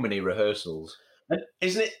so many rehearsals.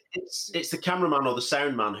 Isn't it? It's the cameraman or the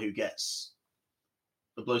sound man who gets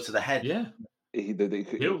the blow to the head. Yeah.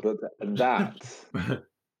 And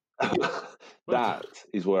that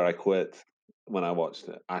is where I quit when I watched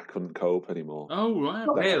it. I couldn't cope anymore. Oh right.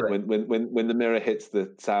 Really? When the mirror hits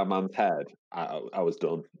the sound man's head, I was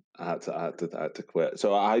done. I had to quit.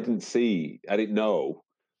 So I didn't know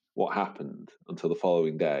what happened until the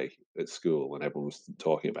following day at school when everyone was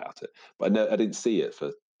talking about it. But I didn't see it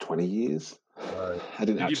for 20 years. I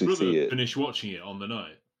didn't actually see it. Finish watching it on the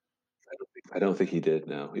night. I don't think he did.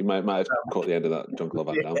 No, he might have caught the end of that Jean-Claude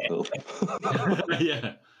Van Damme film.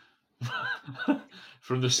 Yeah.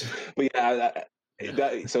 From the.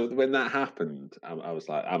 But so when that happened, I was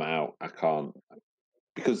like, I'm out. I can't,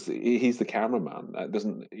 because he's the cameraman. That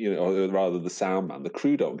doesn't, or rather the sound man. The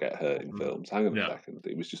crew don't get hurt in films. Hang on a second.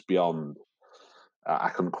 It was just beyond. I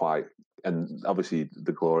couldn't quite. And obviously,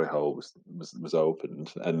 the glory hole was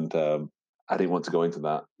opened, and I didn't want to go into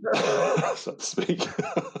that, so to speak.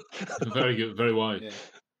 Very good, very wide. Yeah.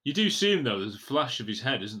 You do see him though. There's a flash of his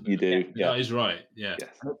head, isn't there? You do. Yeah, that is right. Yeah,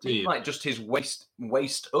 it's like just his waist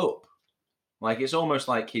up. Like it's almost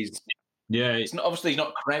like he's Yeah, it's not obviously he's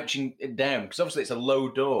not crouching it down because obviously it's a low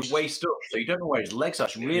door, he's waist up, so you don't know where his legs are.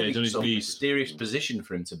 It's really sort of a mysterious position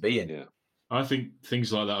for him to be in. Yeah. I think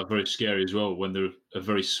things like that are very scary as well when they're a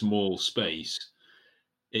very small space.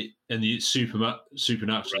 It's supernatural.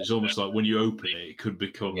 It's almost like when you open it, it could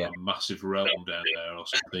become a massive realm down there or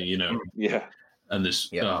something, you know. Yeah. And there's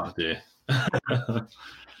oh dear. I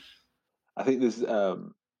think there's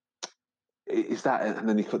is that, and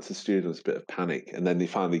then he cuts the studio. There's a bit of panic, and then they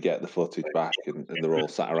finally get the footage back, and they're all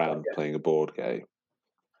sat around playing a board game.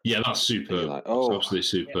 Yeah, that's superb. Like, it's absolutely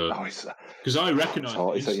superb. Because I recognised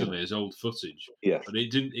it instantly as old footage. Yes. But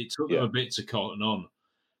it didn't. It took them a bit to cotton on.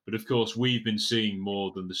 But of course, we've been seeing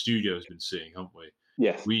more than the studio's been seeing, haven't we?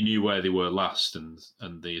 Yes. We knew where they were last, and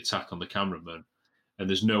the attack on the cameraman, and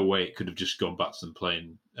there's no way it could have just gone back to them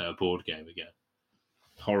playing a board game again.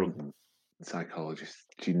 Horrible. Psychologist,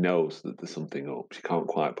 she knows that there's something up. She can't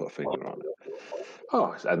quite put a finger on it.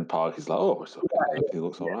 Oh, and Park is like, oh, it's okay. Everything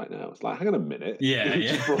looks all right now. It's like, hang on a minute.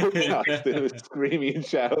 Yeah. Broadcasting was screaming and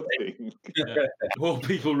shouting. More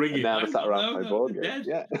people ringing. And now they're sat around playing board games.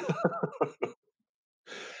 Yeah.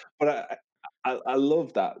 But I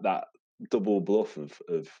love that double bluff of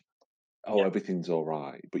everything's all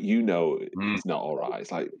right, but it's not all right.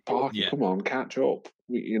 It's like, Parky, come on, catch up.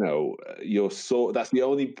 You're that's the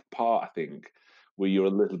only part I think where you're a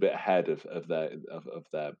little bit ahead of their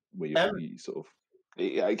where you sort of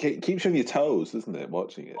it keeps you on your toes, doesn't it?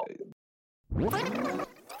 Watching it.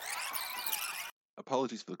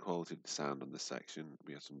 Apologies for the quality of the sound on this section.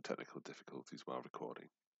 We had some technical difficulties while recording.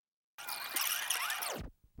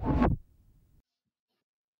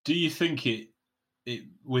 Do you think it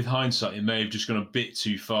with hindsight, it may have just gone a bit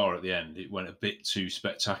too far at the end? It went a bit too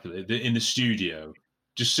spectacular in the studio.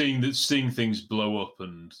 Just seeing things blow up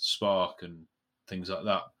and spark and things like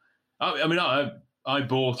that. I mean, I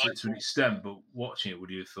bought it to an extent, but watching it, would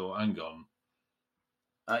you have thought, hang on?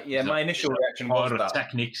 My initial reaction was that.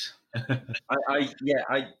 Techniques.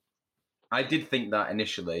 I did think that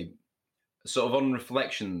initially. Sort of on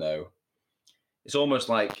reflection, though, it's almost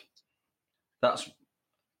like that's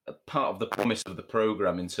a part of the promise of the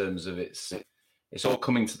program in terms of it's all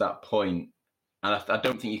coming to that point, and I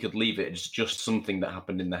don't think you could leave it as just something that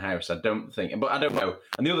happened in the house. I don't think, but I don't know.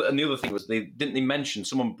 And the other thing was they mention,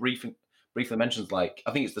 someone briefly mentions, like,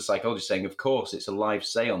 I think it's the psychologist saying, of course it's a live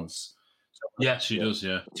séance. Yeah, she does.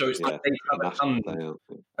 Yeah. So it's like they've had a hand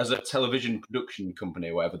as a television production company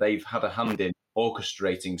or whatever. They've had a hand in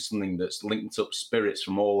orchestrating something that's linked up spirits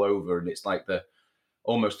from all over, and it's like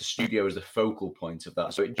almost the studio is the focal point of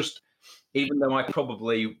that. So it just, even though I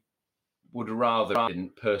probably would rather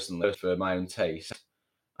didn't personally for my own taste,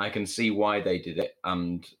 I can see why they did it,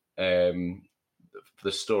 and for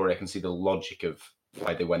the story, I can see the logic of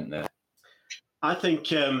why they went there. I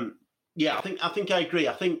think, I think I agree.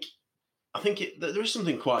 I think there is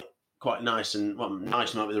something quite nice, and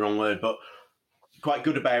nice might be the wrong word, but quite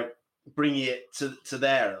good about bringing it to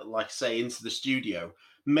there, like I say, into the studio.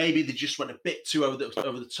 Maybe they just went a bit too over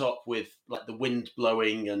the top with like the wind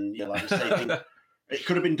blowing, and like you say, it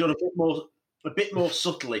could have been done a bit more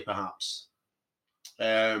subtly, perhaps.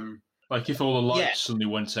 Like if all the lights suddenly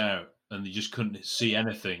went out and you just couldn't see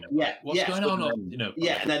anything. Yeah, what's going on? And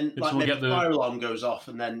then like maybe the fire alarm goes off,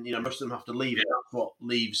 and then most of them have to leave. And that's what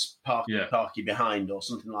leaves Parky behind, or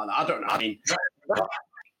something like that. I don't know. I mean,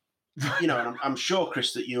 and I'm sure,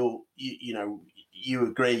 Chris, that you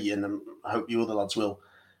agree, and I hope you other lads will.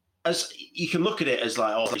 As you can look at it as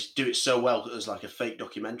like, they do it so well as like a fake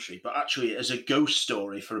documentary, but actually as a ghost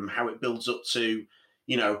story from how it builds up to,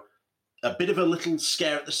 a bit of a little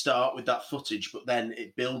scare at the start with that footage, but then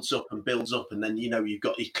it builds up, and then you've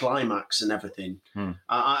got your climax and everything.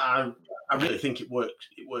 I really think it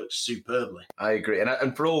works superbly. I agree,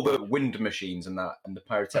 and for all the wind machines and that, and the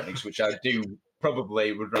pyrotechnics, which I do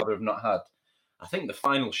probably would rather have not had, I think the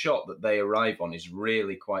final shot that they arrive on is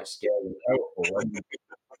really quite scary and powerful.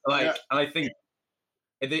 And I think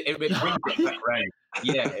it brings it back round.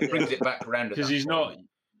 Yeah, it brings it back round because he's not.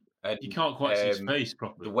 You can't quite see his face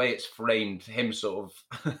properly. The way it's framed, him sort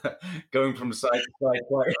of going from side to side.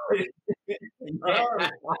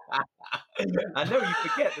 I know, you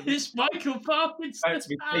forget that it's Michael Parkinson to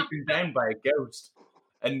be taken down by a ghost.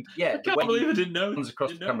 And I can't believe I didn't know. Comes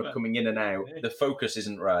across the camera coming in and out. The focus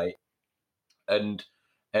isn't right, and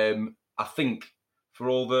I think for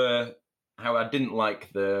all how I didn't like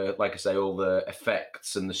all the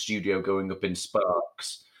effects and the studio going up in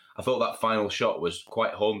sparks. I thought that final shot was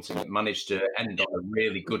quite haunting. It managed to end on a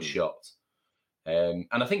really good shot. And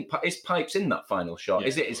I think is Pipes in that final shot? Yeah.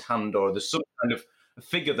 Is it his hand, or there's some kind of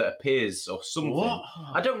figure that appears or something? What?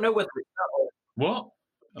 I don't know whether it's that or... What?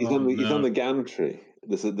 He's on the gantry.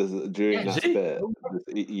 During that bit,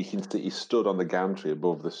 you can see he stood on the gantry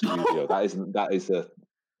above the studio. that is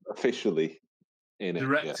officially in it.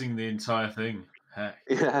 Directing the entire thing. Heck.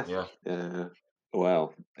 Yeah.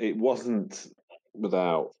 Well, it wasn't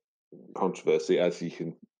without controversy, as you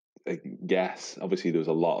can guess. Obviously, there was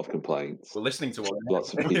a lot of complaints. We're listening to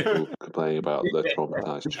lots of people complaining about the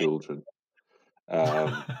traumatized children.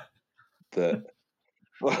 That.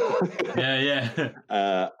 A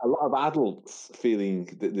lot of adults feeling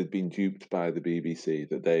that they'd been duped by the BBC,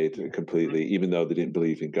 that they'd completely, even though they didn't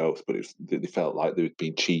believe in ghosts, but they felt like they'd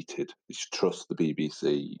been cheated. They should trust the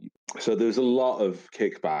BBC. So there was a lot of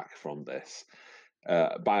kickback from this.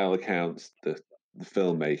 By all accounts, the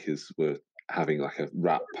filmmakers were having like a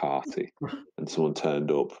rap party, and someone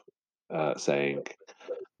turned up saying,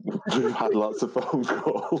 "We've had lots of phone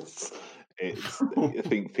calls." I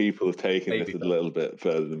think people have taken this a little bit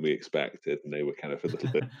further than we expected, and they were kind of a little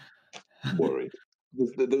bit worried.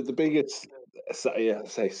 The biggest,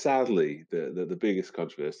 sadly, the biggest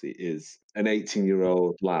controversy is an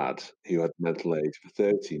 18-year-old lad who had mental age of a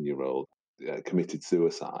 13-year-old committed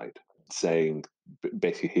suicide, saying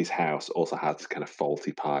basically his house also had kind of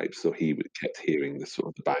faulty pipes, so he kept hearing the sort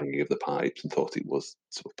of the banging of the pipes and thought it was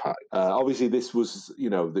sort of pipe. Obviously, this was,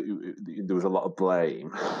 there was a lot of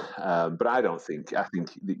blame, but I think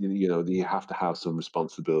you have to have some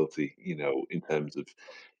responsibility, in terms of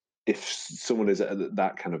if someone is at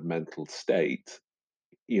that kind of mental state.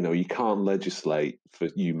 You can't legislate for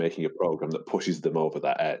you making a program that pushes them over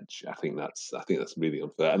that edge. I think that's really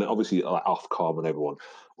unfair. And obviously, like Ofcom and everyone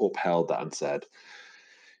upheld that and said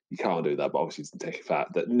you can't do that. But obviously, it's taking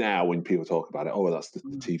fact that now when people talk about it, that's the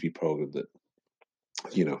TV program that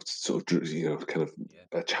kind of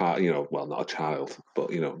a child. Well, not a child,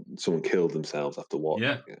 but someone killed themselves after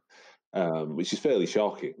watching it, which is fairly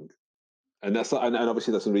shocking. And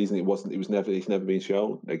obviously that's the reason it's never been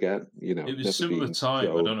shown again. It was a similar time.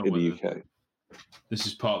 I don't know in the UK. This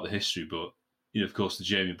is part of the history, but of course, the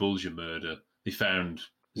Jamie Bulger murder. They found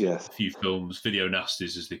a few films, video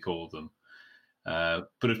nasties as they called them.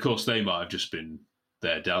 But of course, they might have just been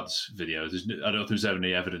their dad's videos. I don't think there's ever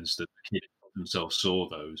any evidence that the kids themselves saw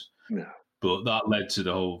those. No. But that led to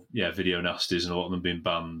the whole video nasties and a lot of them being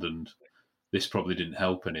banned, and this probably didn't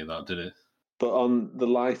help any of that, did it? But on the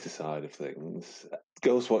lighter side of things,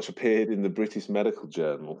 Ghostwatch appeared in the British Medical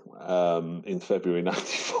Journal in February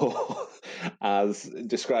 '94 as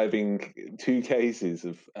describing two cases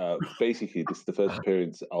of basically this is the first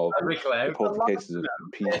appearance of reported cases of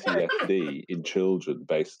PTSD in children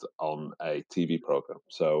based on a TV program.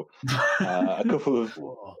 So a couple of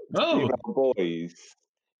boys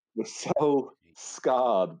were so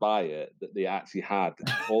scarred by it that they actually had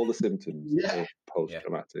all the symptoms of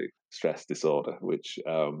post-traumatic stress disorder, which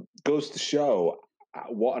goes to show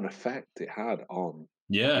what an effect it had on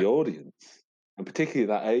the audience, and particularly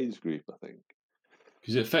that age group, I think.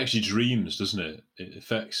 Because it affects your dreams, doesn't it? It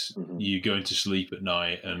affects you going to sleep at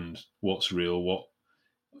night and what's real,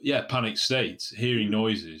 panic states, hearing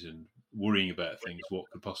noises and worrying about things, what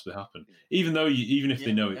could possibly happen. Even if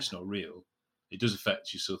they know it's not real, it does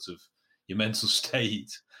affect your sort of your mental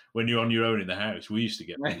state when you're on your own in the house. We used to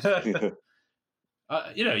get these.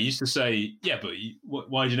 You used to say, but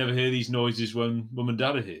why do you never hear these noises when mum and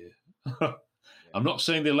dad are here? I'm not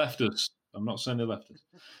saying they left us. If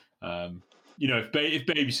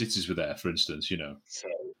babysitters were there, for instance,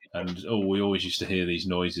 and we always used to hear these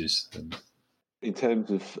noises. In terms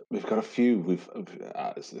of, we've got a few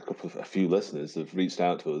listeners have reached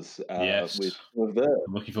out to us. Yes, with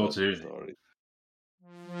I'm looking forward to hearing it.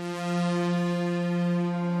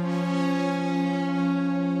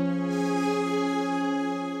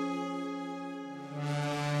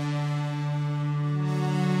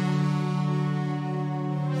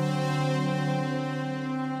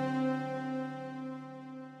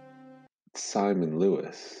 Simon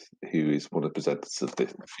Lewis, who is one of the presenters of the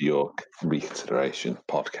For Your Reconsideration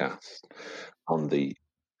podcast on the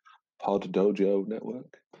Pod Dojo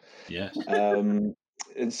network. Yes. And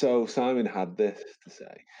so Simon had this to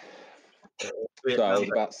say. So I was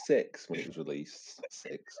about 6 when it was released.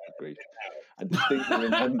 6, agreed. I distinctly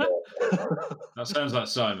remember. That sounds like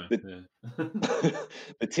Simon. The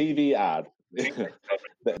TV ad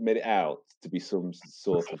that made it out to be some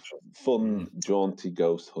sort of fun, jaunty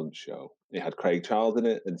ghost hunt show. It had Craig Charles in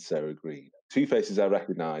it and Sarah Green. Two faces I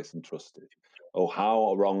recognised and trusted. Oh,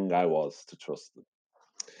 how wrong I was to trust them.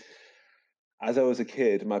 As I was a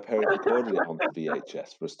kid, my parents recorded it onto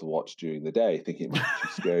VHS for us to watch during the day, thinking it might be too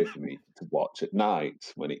scary for me to watch at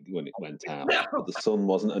night when it went out. But the sun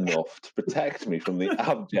wasn't enough to protect me from the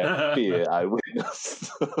abject fear I witnessed.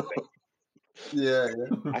 Yeah.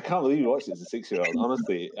 I can't believe you watched it as a 6-year-old.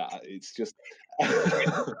 Honestly, it's just.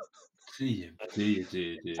 Dear.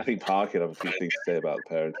 I think Park would have a few things to say about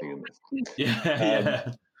parenting in this.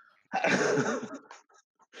 Yeah.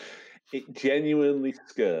 It genuinely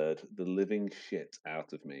scared the living shit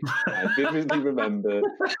out of me. I vividly remember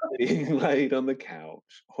being laid on the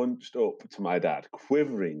couch, hunched up to my dad,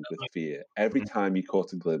 quivering with fear. Every time he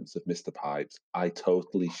caught a glimpse of Mr. Pipes, I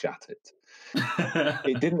totally shat it.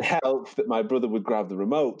 It didn't help that my brother would grab the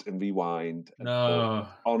remote and rewind. And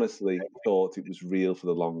honestly, thought it was real for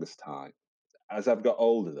the longest time. As I've got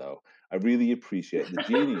older, though, I really appreciate the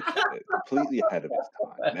genius of it, completely ahead of its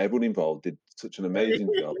time. And everyone involved did such an amazing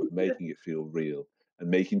job of making it feel real and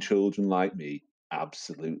making children like me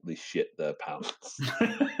absolutely shit their pants.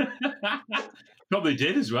 Probably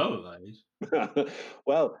did as well at that age.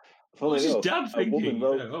 Well, what's his enough, dad thinking?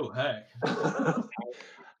 Wrote... Oh, heck.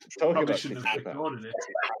 Probably shouldn't have recorded it.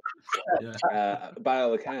 By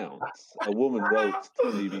all accounts, a woman wrote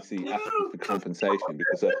to the BBC asking for compensation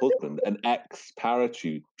because her husband, an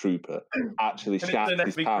ex-paratrooper, actually shat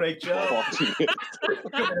his pants while watching it.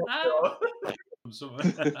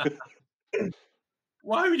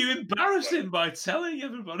 Why would you embarrass him by telling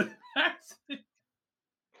everybody that?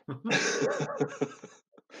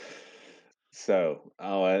 So,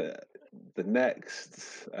 the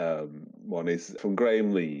next one is from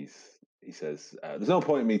Graham Lees. He says, there's no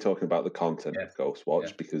point in me talking about the content of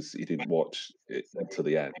Ghostwatch because he didn't watch it until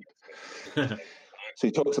the end. So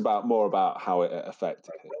he talks more about how it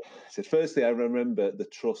affected him. He said, firstly, I remember the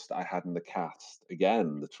trust I had in the cast.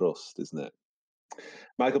 Again, the trust, isn't it?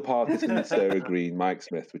 Michael Parkinson and Sarah Green, Mike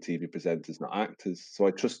Smith were TV presenters, not actors. So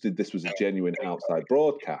I trusted this was a genuine outside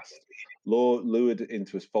broadcast, lured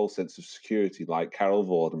into a false sense of security like Carol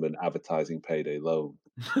Vorderman advertising payday loan.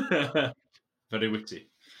 Very witty.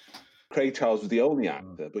 Craig Charles was the only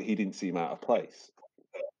actor, but he didn't seem out of place.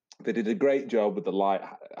 They did a great job with the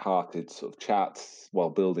light-hearted sort of chats while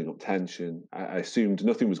building up tension. I assumed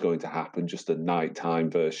nothing was going to happen, just a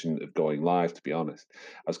nighttime version of going live, to be honest.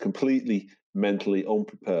 I was completely mentally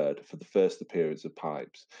unprepared for the first appearance of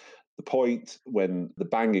Pipes. The point when the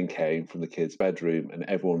banging came from the kids' bedroom and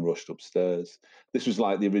everyone rushed upstairs. This was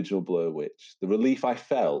like the original Blair Witch. The relief I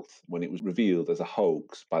felt when it was revealed as a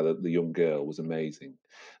hoax by the young girl was amazing.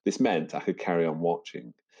 This meant I could carry on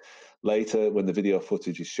watching. Later, when the video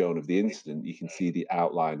footage is shown of the incident, you can see the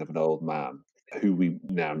outline of an old man who we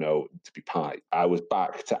now know to be Pipe. I was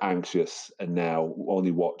back to anxious and now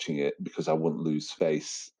only watching it because I wouldn't lose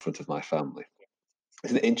face in front of my family.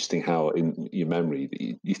 Isn't it interesting how in your memory that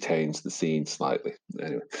you change the scene slightly?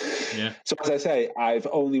 Anyway, yeah. So as I say, I've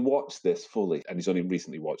only watched this fully, and he's only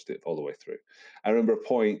recently watched it all the way through. I remember a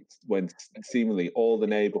point when seemingly all the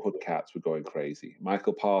neighbourhood cats were going crazy.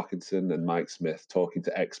 Michael Parkinson and Mike Smith talking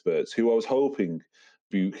to experts who I was hoping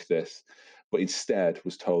buked this, but instead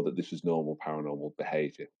was told that this was normal paranormal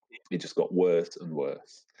behaviour. It just got worse and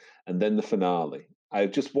worse. And then the finale.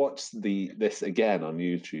 I've just watched this again on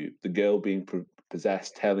YouTube. The girl being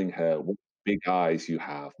possessed, telling her what big eyes you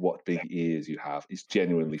have, what big ears you have. It's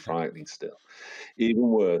genuinely frightening still. Even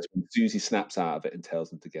worse, when Susie snaps out of it and tells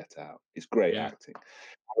them to get out. It's great acting.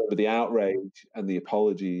 However, the outrage and the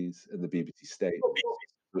apologies and the BBC statements,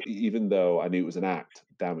 even though I knew it was an act,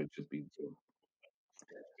 damage had been done.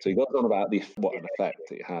 So he goes on about what an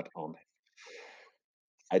effect it had on him.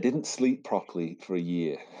 I didn't sleep properly for a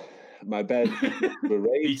year. My bed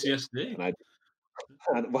raised PTSD.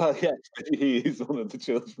 Well, yes, he is one of the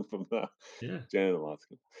children from that journal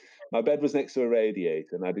article. My bed was next to a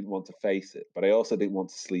radiator and I didn't want to face it, but I also didn't want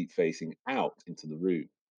to sleep facing out into the room.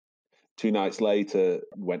 2 nights later,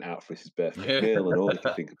 went out for his birthday meal and all I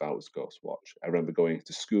could think about was Ghostwatch. I remember going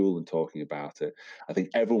to school and talking about it. I think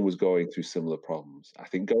everyone was going through similar problems. I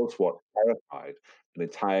think Ghostwatch terrified an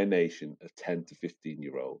entire nation of 10 to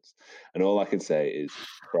 15-year-olds. And all I can say is,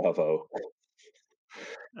 bravo.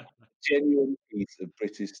 Genuine piece of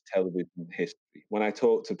British television history. When I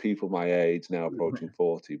talk to people my age, now approaching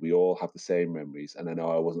 40, we all have the same memories, and I know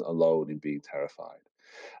I wasn't alone in being terrified.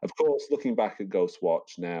 Of course, looking back at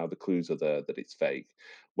Ghostwatch now, the clues are there that it's fake.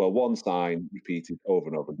 Well, one sign repeated over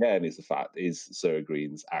and over again is Sarah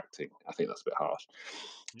Green's acting. I think that's a bit harsh.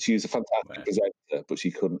 She was a fantastic presenter, but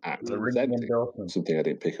she couldn't act at presenting, something I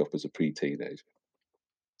didn't pick up as a pre-teenager.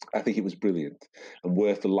 I think it was brilliant and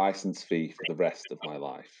worth the license fee for the rest of my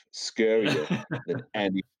life. Scarier than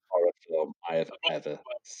any horror film I have ever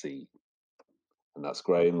seen. And that's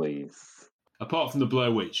Graham Lees. Apart from the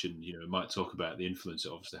Blair Witch, and we might talk about the influence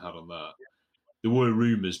it obviously had on that, there were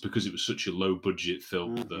rumours because it was such a low-budget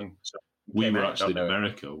film that we were actually in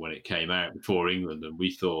America when it came out before England, and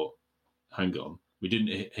we thought, hang on, We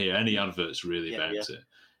didn't hear any adverts really about it.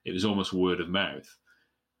 It was almost word of mouth.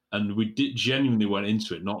 And we genuinely went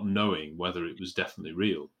into it not knowing whether it was definitely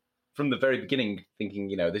real. From the very beginning, thinking,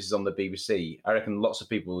 this is on the BBC, I reckon lots of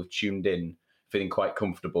people have tuned in feeling quite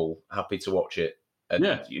comfortable, happy to watch it, and,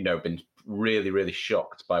 been really, really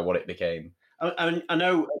shocked by what it became. I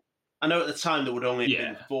know at the time there would only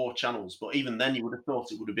have been 4 channels, but even then you would have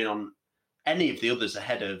thought it would have been on any of the others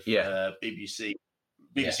ahead of BBC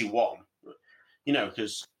One,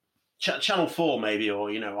 because Channel 4 maybe, or,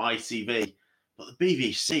 ITV, but the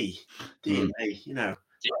BBC, DNA,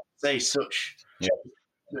 say such,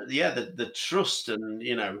 the trust and,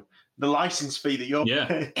 the license fee that you're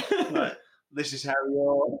paying. Like, this is how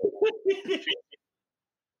you're...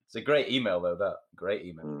 It's a great email, though, that. Great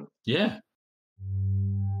email. Yeah.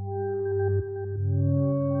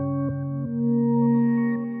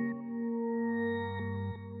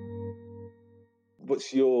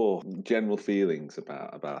 What's your general feelings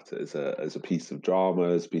about it as a piece of drama,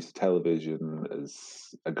 as a piece of television,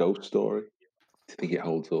 as a ghost story? Do you think it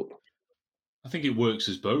holds up? I think it works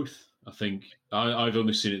as both. I think I've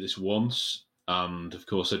only seen it this once, and of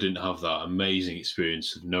course I didn't have that amazing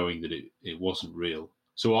experience of knowing that it wasn't real.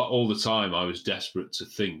 So all the time I was desperate to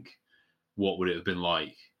think, what would it have been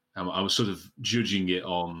like? I was sort of judging it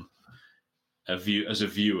on as a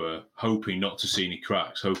viewer, hoping not to see any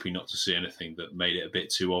cracks, hoping not to see anything that made it a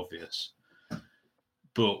bit too obvious.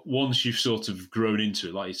 But once you've sort of grown into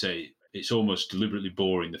it, like you say, it's almost deliberately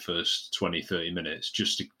boring the first 20, 30 minutes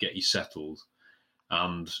just to get you settled.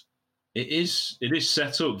 And it is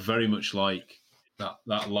set up very much like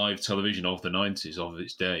that live television of the 90s, of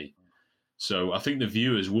its day. So I think the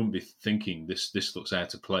viewers wouldn't be thinking this looks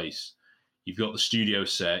out of place. You've got the studio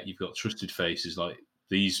set, you've got trusted faces like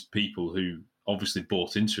these people who obviously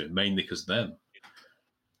bought into it mainly because of them.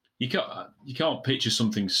 You can't picture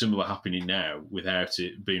something similar happening now without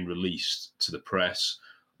it being released to the press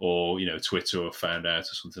or Twitter or found out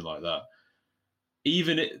or something like that.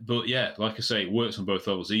 But yeah, like I say, it works on both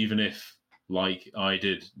levels. Even if, like I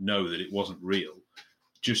did, know that it wasn't real,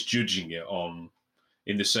 just judging it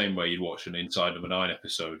in the same way you'd watch an Inside Number 9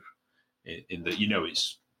 episode, in that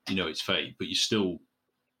it's fake, but you still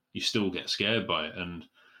get scared by it, and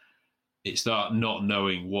it's that not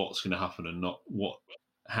knowing what's going to happen and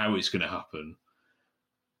how it's going to happen.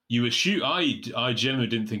 You assume I generally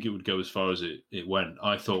didn't think it would go as far as it went.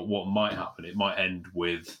 I thought what might happen, it might end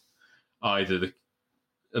with either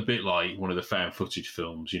a bit like one of the found footage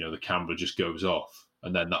films, the camera just goes off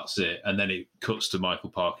and then that's it. And then it cuts to Michael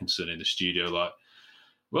Parkinson in the studio like,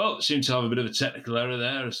 well, it seemed to have a bit of a technical error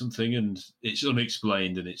there or something, and it's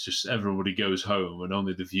unexplained, and it's just everybody goes home and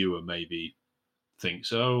only the viewer maybe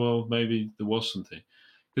thinks, oh, well, maybe there was something.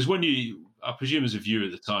 Because I presume as a viewer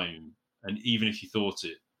at the time, and even if you thought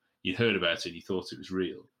you'd heard about it and you thought it was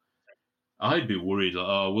real, I'd be worried, like,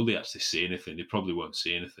 oh, will they actually see anything? They probably won't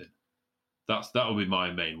see anything. That would be my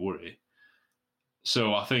main worry.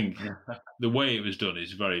 So I think the way it was done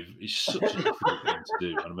is such a difficult thing to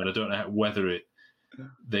do. I mean, I don't know whether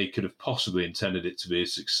they could have possibly intended it to be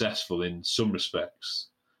as successful in some respects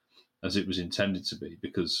as it was intended to be,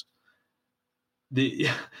 because the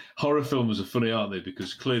horror films are funny, aren't they?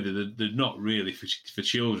 Because clearly they're not really for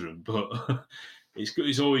children, but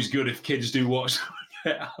it's always good if kids do watch them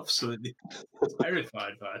and get absolutely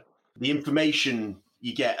terrified by it. The information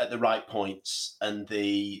you get at the right points and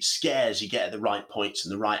the scares you get at the right points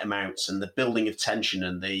and the right amounts and the building of tension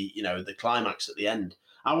and the climax at the end.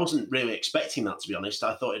 I wasn't really expecting that, to be honest.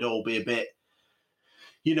 I thought it'd all be a bit,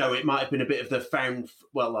 it might have been a bit of the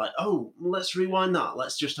let's rewind that.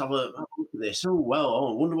 Let's just have a look at this. I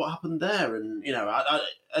wonder what happened there. And,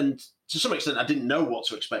 and to some extent, I didn't know what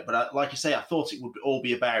to expect. But like I say, I thought it would all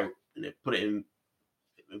be about, put it in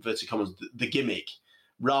inverted commas, the gimmick,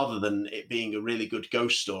 rather than it being a really good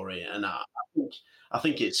ghost story. And I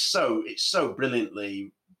think it's so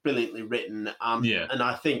brilliantly written. And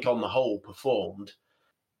I think on the whole performed.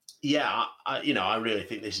 Yeah, I really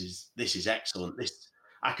think this is excellent.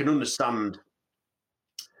 I can understand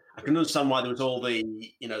why there was all the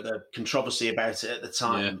the controversy about it at the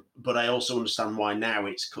time, but I also understand why now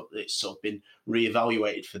it's sort of been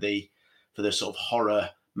reevaluated for the sort of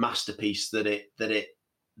horror masterpiece that it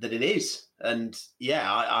is. And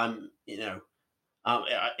yeah,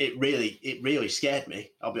 it really scared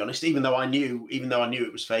me. I'll be honest. Even though I knew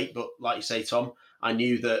it was fake, but like you say, Tom, I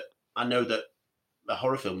know that a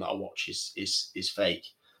horror film that I watch is fake.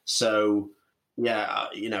 So yeah,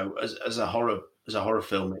 as a horror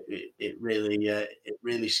film, it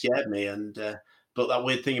really scared me. And but that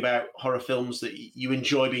weird thing about horror films that you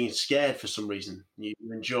enjoy being scared for some reason. You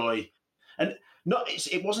enjoy, and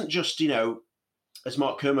it wasn't just as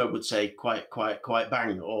Mark Kermode would say, quite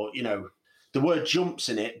bang, or the word jumps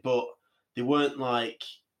in it, but they weren't like,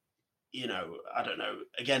 I don't know.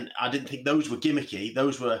 Again, I didn't think those were gimmicky.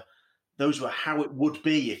 Those were how it would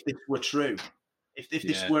be if this were true. If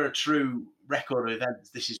this were a true record of events,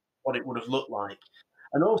 this is what it would have looked like.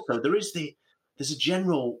 And also, there's a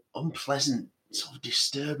general unpleasant, sort of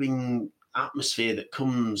disturbing atmosphere that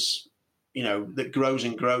comes, that grows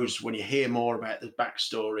and grows when you hear more about the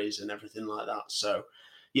backstories and everything like that. So,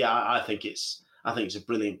 yeah, I think it's a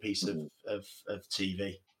brilliant piece of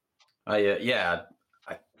TV. I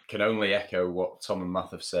can only echo what Tom and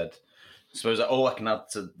Matt have said. I suppose all I can add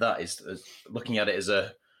to that is looking at it as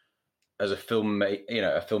a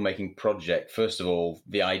filmmaking project. First of all,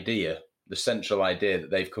 the central idea that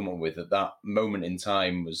they've come up with at that moment in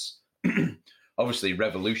time was obviously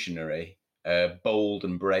revolutionary, bold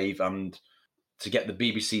and brave, and to get the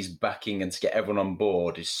BBC's backing and to get everyone on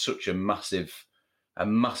board is such a massive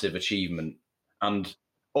achievement. And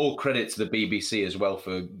all credit to the BBC as well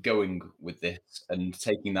for going with this and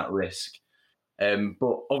taking that risk.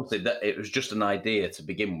 But obviously, that it was just an idea to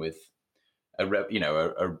begin with,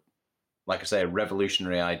 like I say, a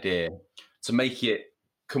revolutionary idea. To make it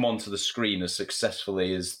come onto the screen as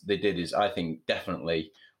successfully as they did is, I think,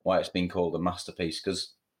 definitely why it's been called a masterpiece,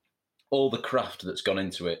 because all the craft that's gone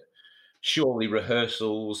into it, surely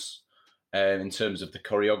rehearsals in terms of the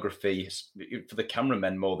choreography for the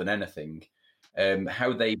cameramen more than anything,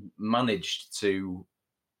 how they managed to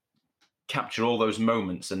capture all those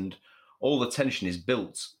moments, and all the tension is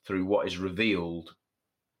built through what is revealed,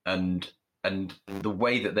 and the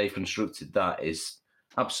way that they've constructed that is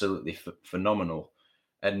absolutely phenomenal.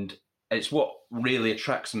 And it's what really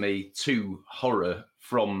attracts me to horror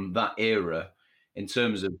from that era, in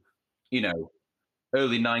terms of,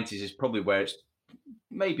 early 90s is probably where it's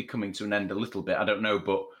maybe coming to an end a little bit, I don't know,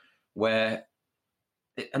 but where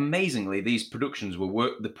amazingly these productions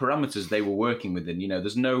the parameters they were working within,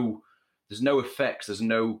 there's no effects, there's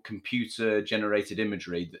no computer generated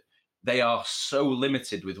imagery. They are so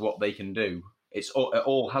limited with what they can do. It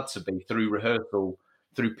all had to be through rehearsal,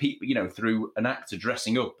 through people, through an actor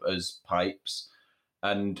dressing up as Pipes,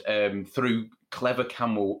 and through clever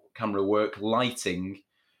camera work, lighting,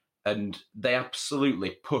 and they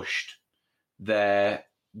absolutely pushed their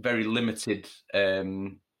very limited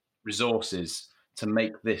resources to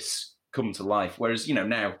make this come to life. Whereas,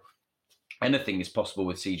 now anything is possible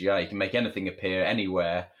with CGI. You can make anything appear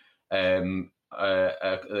anywhere, a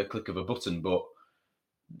click of a button. But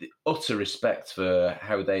the utter respect for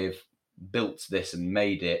how they've built this and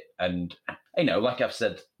made it, and like I've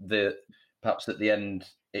said, perhaps at the end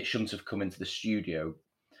it shouldn't have come into the studio,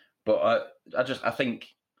 but I think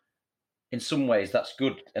in some ways that's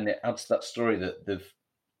good, and it adds to that story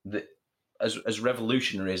that as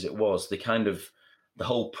revolutionary as it was, the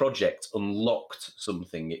whole project unlocked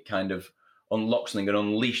something. It kind of unlocked something and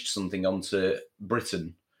unleashed something onto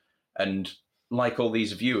Britain, and like all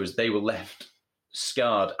these viewers, they were left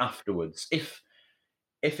scarred afterwards. If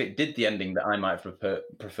it did the ending that I might have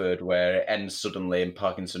preferred, where it ends suddenly and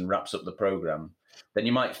Parkinson wraps up the programme, then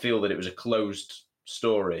you might feel that it was a closed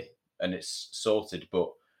story and it's sorted. But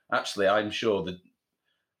actually, I'm sure that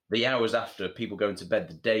the hours after, people going to bed,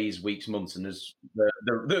 the days, weeks, months, and as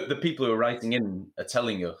the people who are writing in are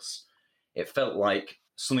telling us, it felt like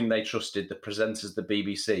something they trusted, the presenters, the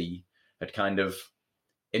BBC, had kind of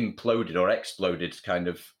imploded or exploded,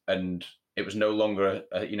 and it was no longer,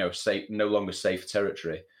 safe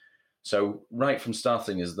territory. So right from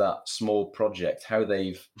starting as that small project, how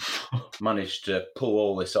they've managed to pull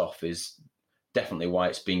all this off is definitely why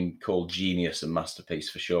it's been called genius and masterpiece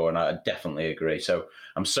for sure. And I definitely agree. So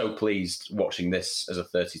I'm so pleased watching this as a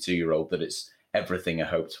 32-year-old that it's everything I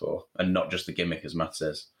hoped for and not just the gimmick, as Matt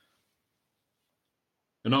says.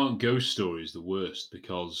 And aren't ghost stories the worst?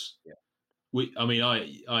 Because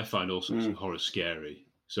I find all sorts of horror scary.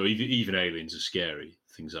 So even aliens are scary,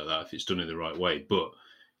 things like that, if it's done in the right way. But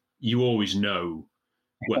you always know,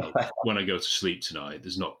 well, when I go to sleep tonight,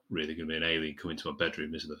 there's not really going to be an alien coming to my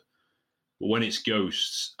bedroom, is there? But when it's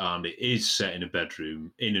ghosts and it is set in a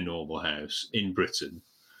bedroom, in a normal house, in Britain,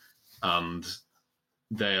 and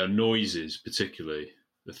they are noises, particularly,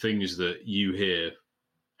 the things that you hear,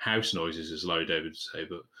 house noises, as Larry David would say,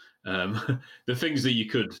 but the things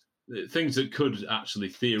that could actually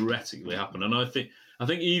theoretically happen. And I think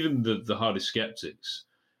even the hardest skeptics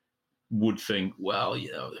would think, well,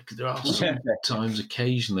 there are some times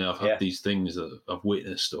occasionally I've had these things that I've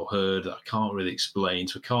witnessed or heard that I can't really explain,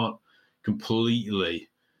 so I can't completely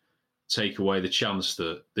take away the chance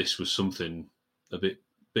that this was something a bit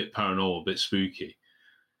paranormal, a bit spooky.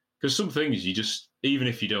 Because some things you just, even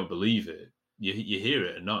if you don't believe it, you hear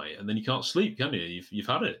it at night, and then you can't sleep, can you? You've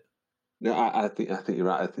had it. No, I think you're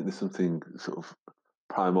right. I think there's something sort of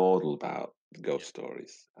primordial about ghost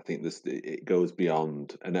stories. I think it goes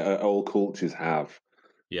beyond, and all cultures have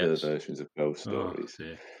their versions of ghost stories.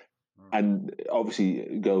 And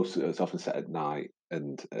obviously, ghosts is often set at night,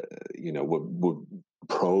 and we're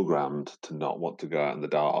programmed to not want to go out in the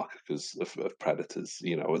dark because of predators.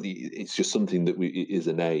 It's just something that is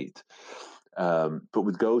innate. But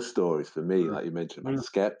with ghost stories, for me, like you mentioned about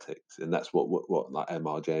skeptics, and that's what like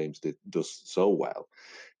M.R. James does so well,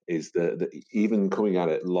 is that even coming at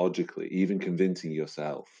it logically, even convincing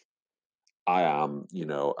yourself, I am,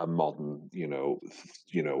 a modern,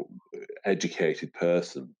 educated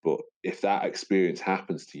person. But if that experience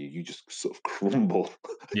happens to you, you just sort of crumble,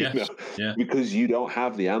 because you don't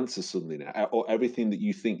have the answer suddenly now, or everything that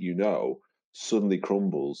you think you know suddenly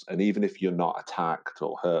crumbles. And even if you're not attacked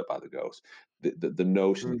or hurt by the ghost, the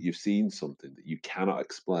notion that you've seen something that you cannot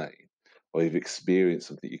explain, or you've experienced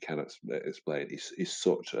something you cannot explain, is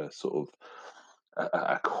such a sort of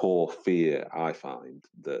a core fear. I find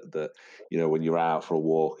that when you're out for a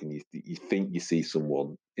walk and you think you see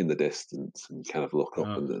someone in the distance, and you kind of look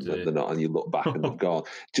up and they're not, and you look back and they've gone.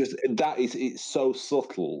 Just that it's so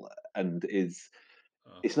subtle, and it's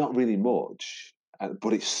not really much,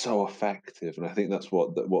 but it's so effective. And I think that's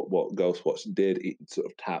what Ghostwatch did. It sort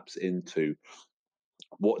of taps into,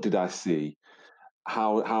 what did I see?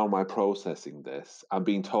 How am I processing this? I'm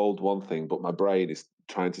being told one thing, but my brain is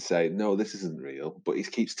trying to say, no, this isn't real. But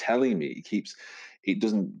it keeps telling me, it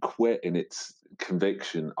doesn't quit in its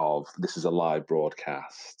conviction of, this is a live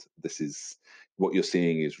broadcast. This is what you're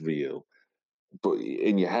seeing is real. But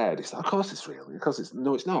in your head, it's like, of course it's real. Because it's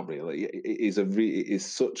not real. It is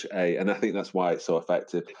such a, and I think that's why it's so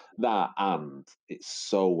effective. That, and it's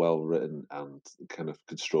so well written and kind of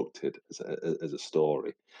constructed as a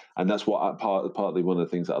story, and that's what partly one of the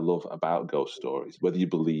things that I love about ghost stories. Whether you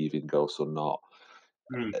believe in ghosts or not,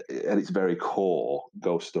 at its very core,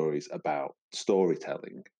 ghost stories about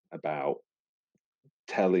storytelling, about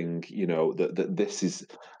telling, that this is.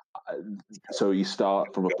 So you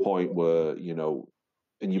start from a point where,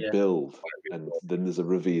 and you build, and then there's a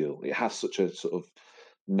reveal. It has such a sort of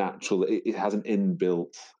natural, it has an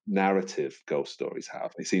inbuilt narrative. Ghost stories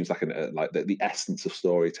have. It seems like the essence of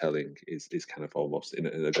storytelling is kind of almost in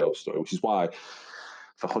a ghost story, which is why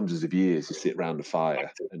for hundreds of years you sit around a fire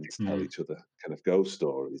and tell each other kind of ghost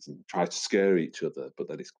stories and try to scare each other, but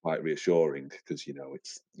then it's quite reassuring because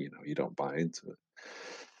it's you don't buy into it.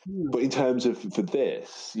 But in terms of for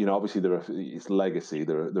this, obviously it's legacy.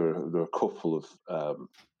 There are a couple of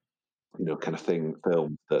kind of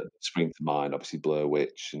films that spring to mind. Obviously, Blair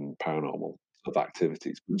Witch and Paranormal of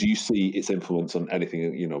Activities. Do you see its influence on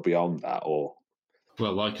anything beyond that, or?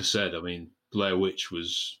 Well, like I said, I mean, Blair Witch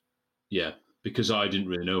was, because I didn't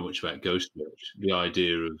really know much about Ghostwatch. The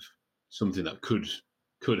idea of something that could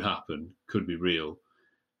happen, could be real,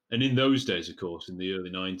 and in those days, of course, in the early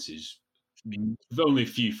 90s. Only a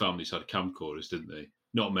few families had camcorders, didn't they?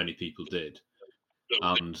 Not many people did.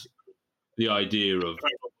 And the idea of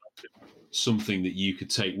something that you could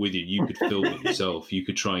take with you, you could film it yourself, you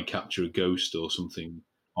could try and capture a ghost or something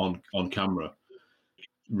on camera,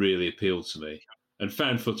 really appealed to me. And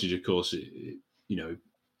found footage, of course,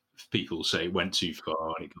 people say it went too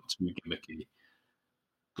far and it got too gimmicky.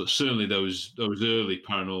 But certainly those early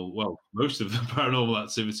paranormal, well, most of the Paranormal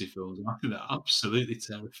Activity films, I think they're absolutely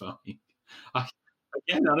terrifying. I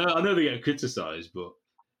know they get criticised, but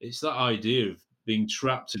it's that idea of being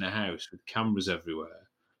trapped in a house with cameras everywhere,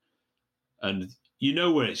 and you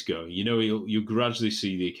know where it's going. You'll gradually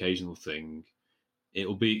see the occasional thing.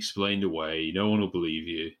 It'll be explained away. No one will believe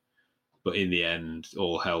you, but in the end,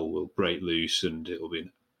 all hell will break loose, and it'll be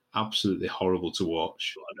absolutely horrible to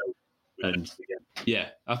watch. And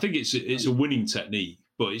I think it's a winning technique,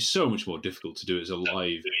 but it's so much more difficult to do it as a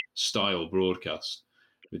live style broadcast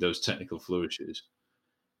with those technical flourishes.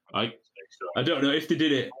 I don't know if they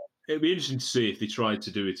did it. It'd be interesting to see if they tried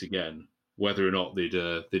to do it again, whether or not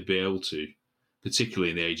they'd be able to,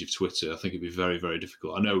 particularly in the age of Twitter. I think it'd be very, very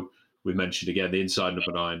difficult. I know we mentioned again the Inside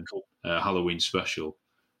Number 9 Halloween special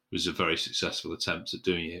was a very successful attempt at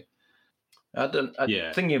doing it.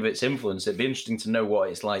 Thinking of its influence, it'd be interesting to know what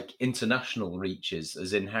its like international reach is,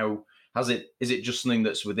 as in how is it just something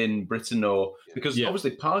that's within Britain, or because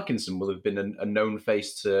obviously Parkinson will have been a known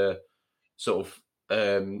face to sort of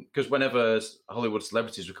because whenever Hollywood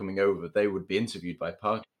celebrities were coming over, they would be interviewed by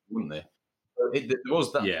Parkinson, wouldn't they? There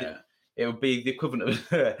was that. Yeah. It would be the equivalent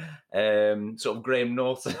of sort of Graham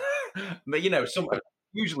Norton, but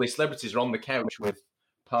usually celebrities are on the couch with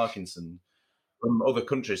Parkinson from other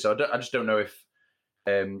countries, so I just don't know if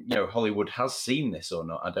Hollywood has seen this or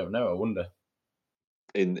not. I don't know. I wonder.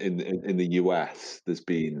 In the US, there's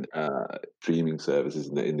been streaming services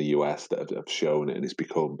in the US that have shown it, and it's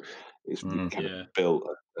kind of built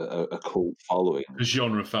a cult following. The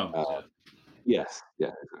genre fans. Yes,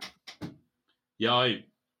 yeah.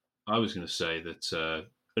 I was going to say that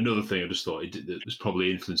another thing I just thought that was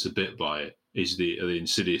probably influenced a bit by it is the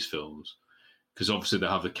Insidious films, because obviously they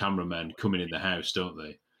have the cameramen coming in the house, don't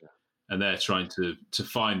they? Yeah. And they're trying to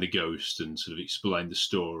find the ghost and sort of explain the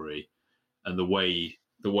story, and the way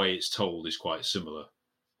it's told is quite similar.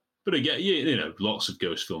 But again, lots of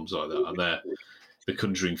ghost films like that, and the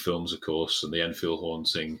Conjuring films, of course, and the Enfield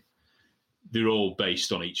Haunting. They're all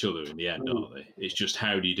based on each other in the end, aren't they? It's just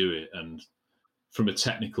how do you do it, and from a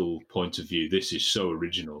technical point of view, this is so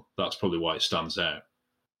original. That's probably why it stands out.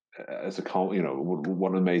 As a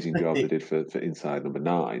what an amazing job they did for Inside Number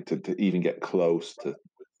 9 to even get close to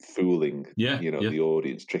fooling, the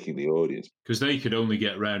audience, tricking the audience. Because they could only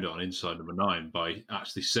get around on Inside Number 9 by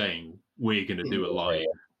actually saying we're going to do a live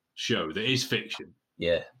show that is fiction.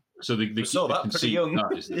 Yeah. So they saw that pretty young.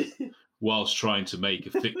 That, isn't it? Whilst trying to make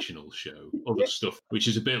a fictional show, other stuff, which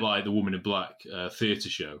is a bit like the Woman in Black theatre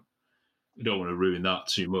show. We don't want to ruin that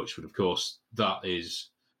too much, but of course that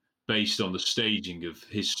is based on the staging of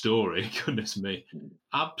his story. Goodness me,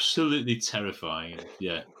 absolutely terrifying.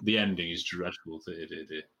 Yeah, the ending is dreadful.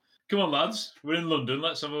 Come on, lads, we're in London.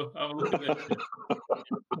 Let's have a look at it.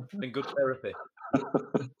 In good therapy.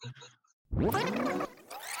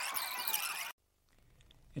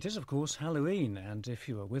 It is, of course, Halloween, and if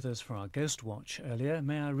you were with us for our Ghost Watch earlier,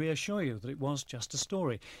 may I reassure you that it was just a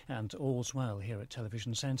story, and all's well here at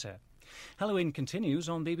Television Centre. Halloween continues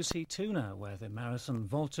on BBC Two now, where the Marathon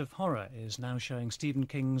Vault of Horror is now showing Stephen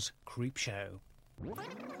King's Creepshow.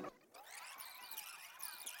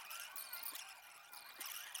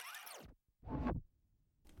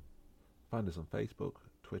 Find us on Facebook,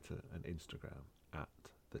 Twitter and Instagram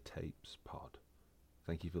 @TheTapesPod.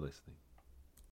 Thank you for listening.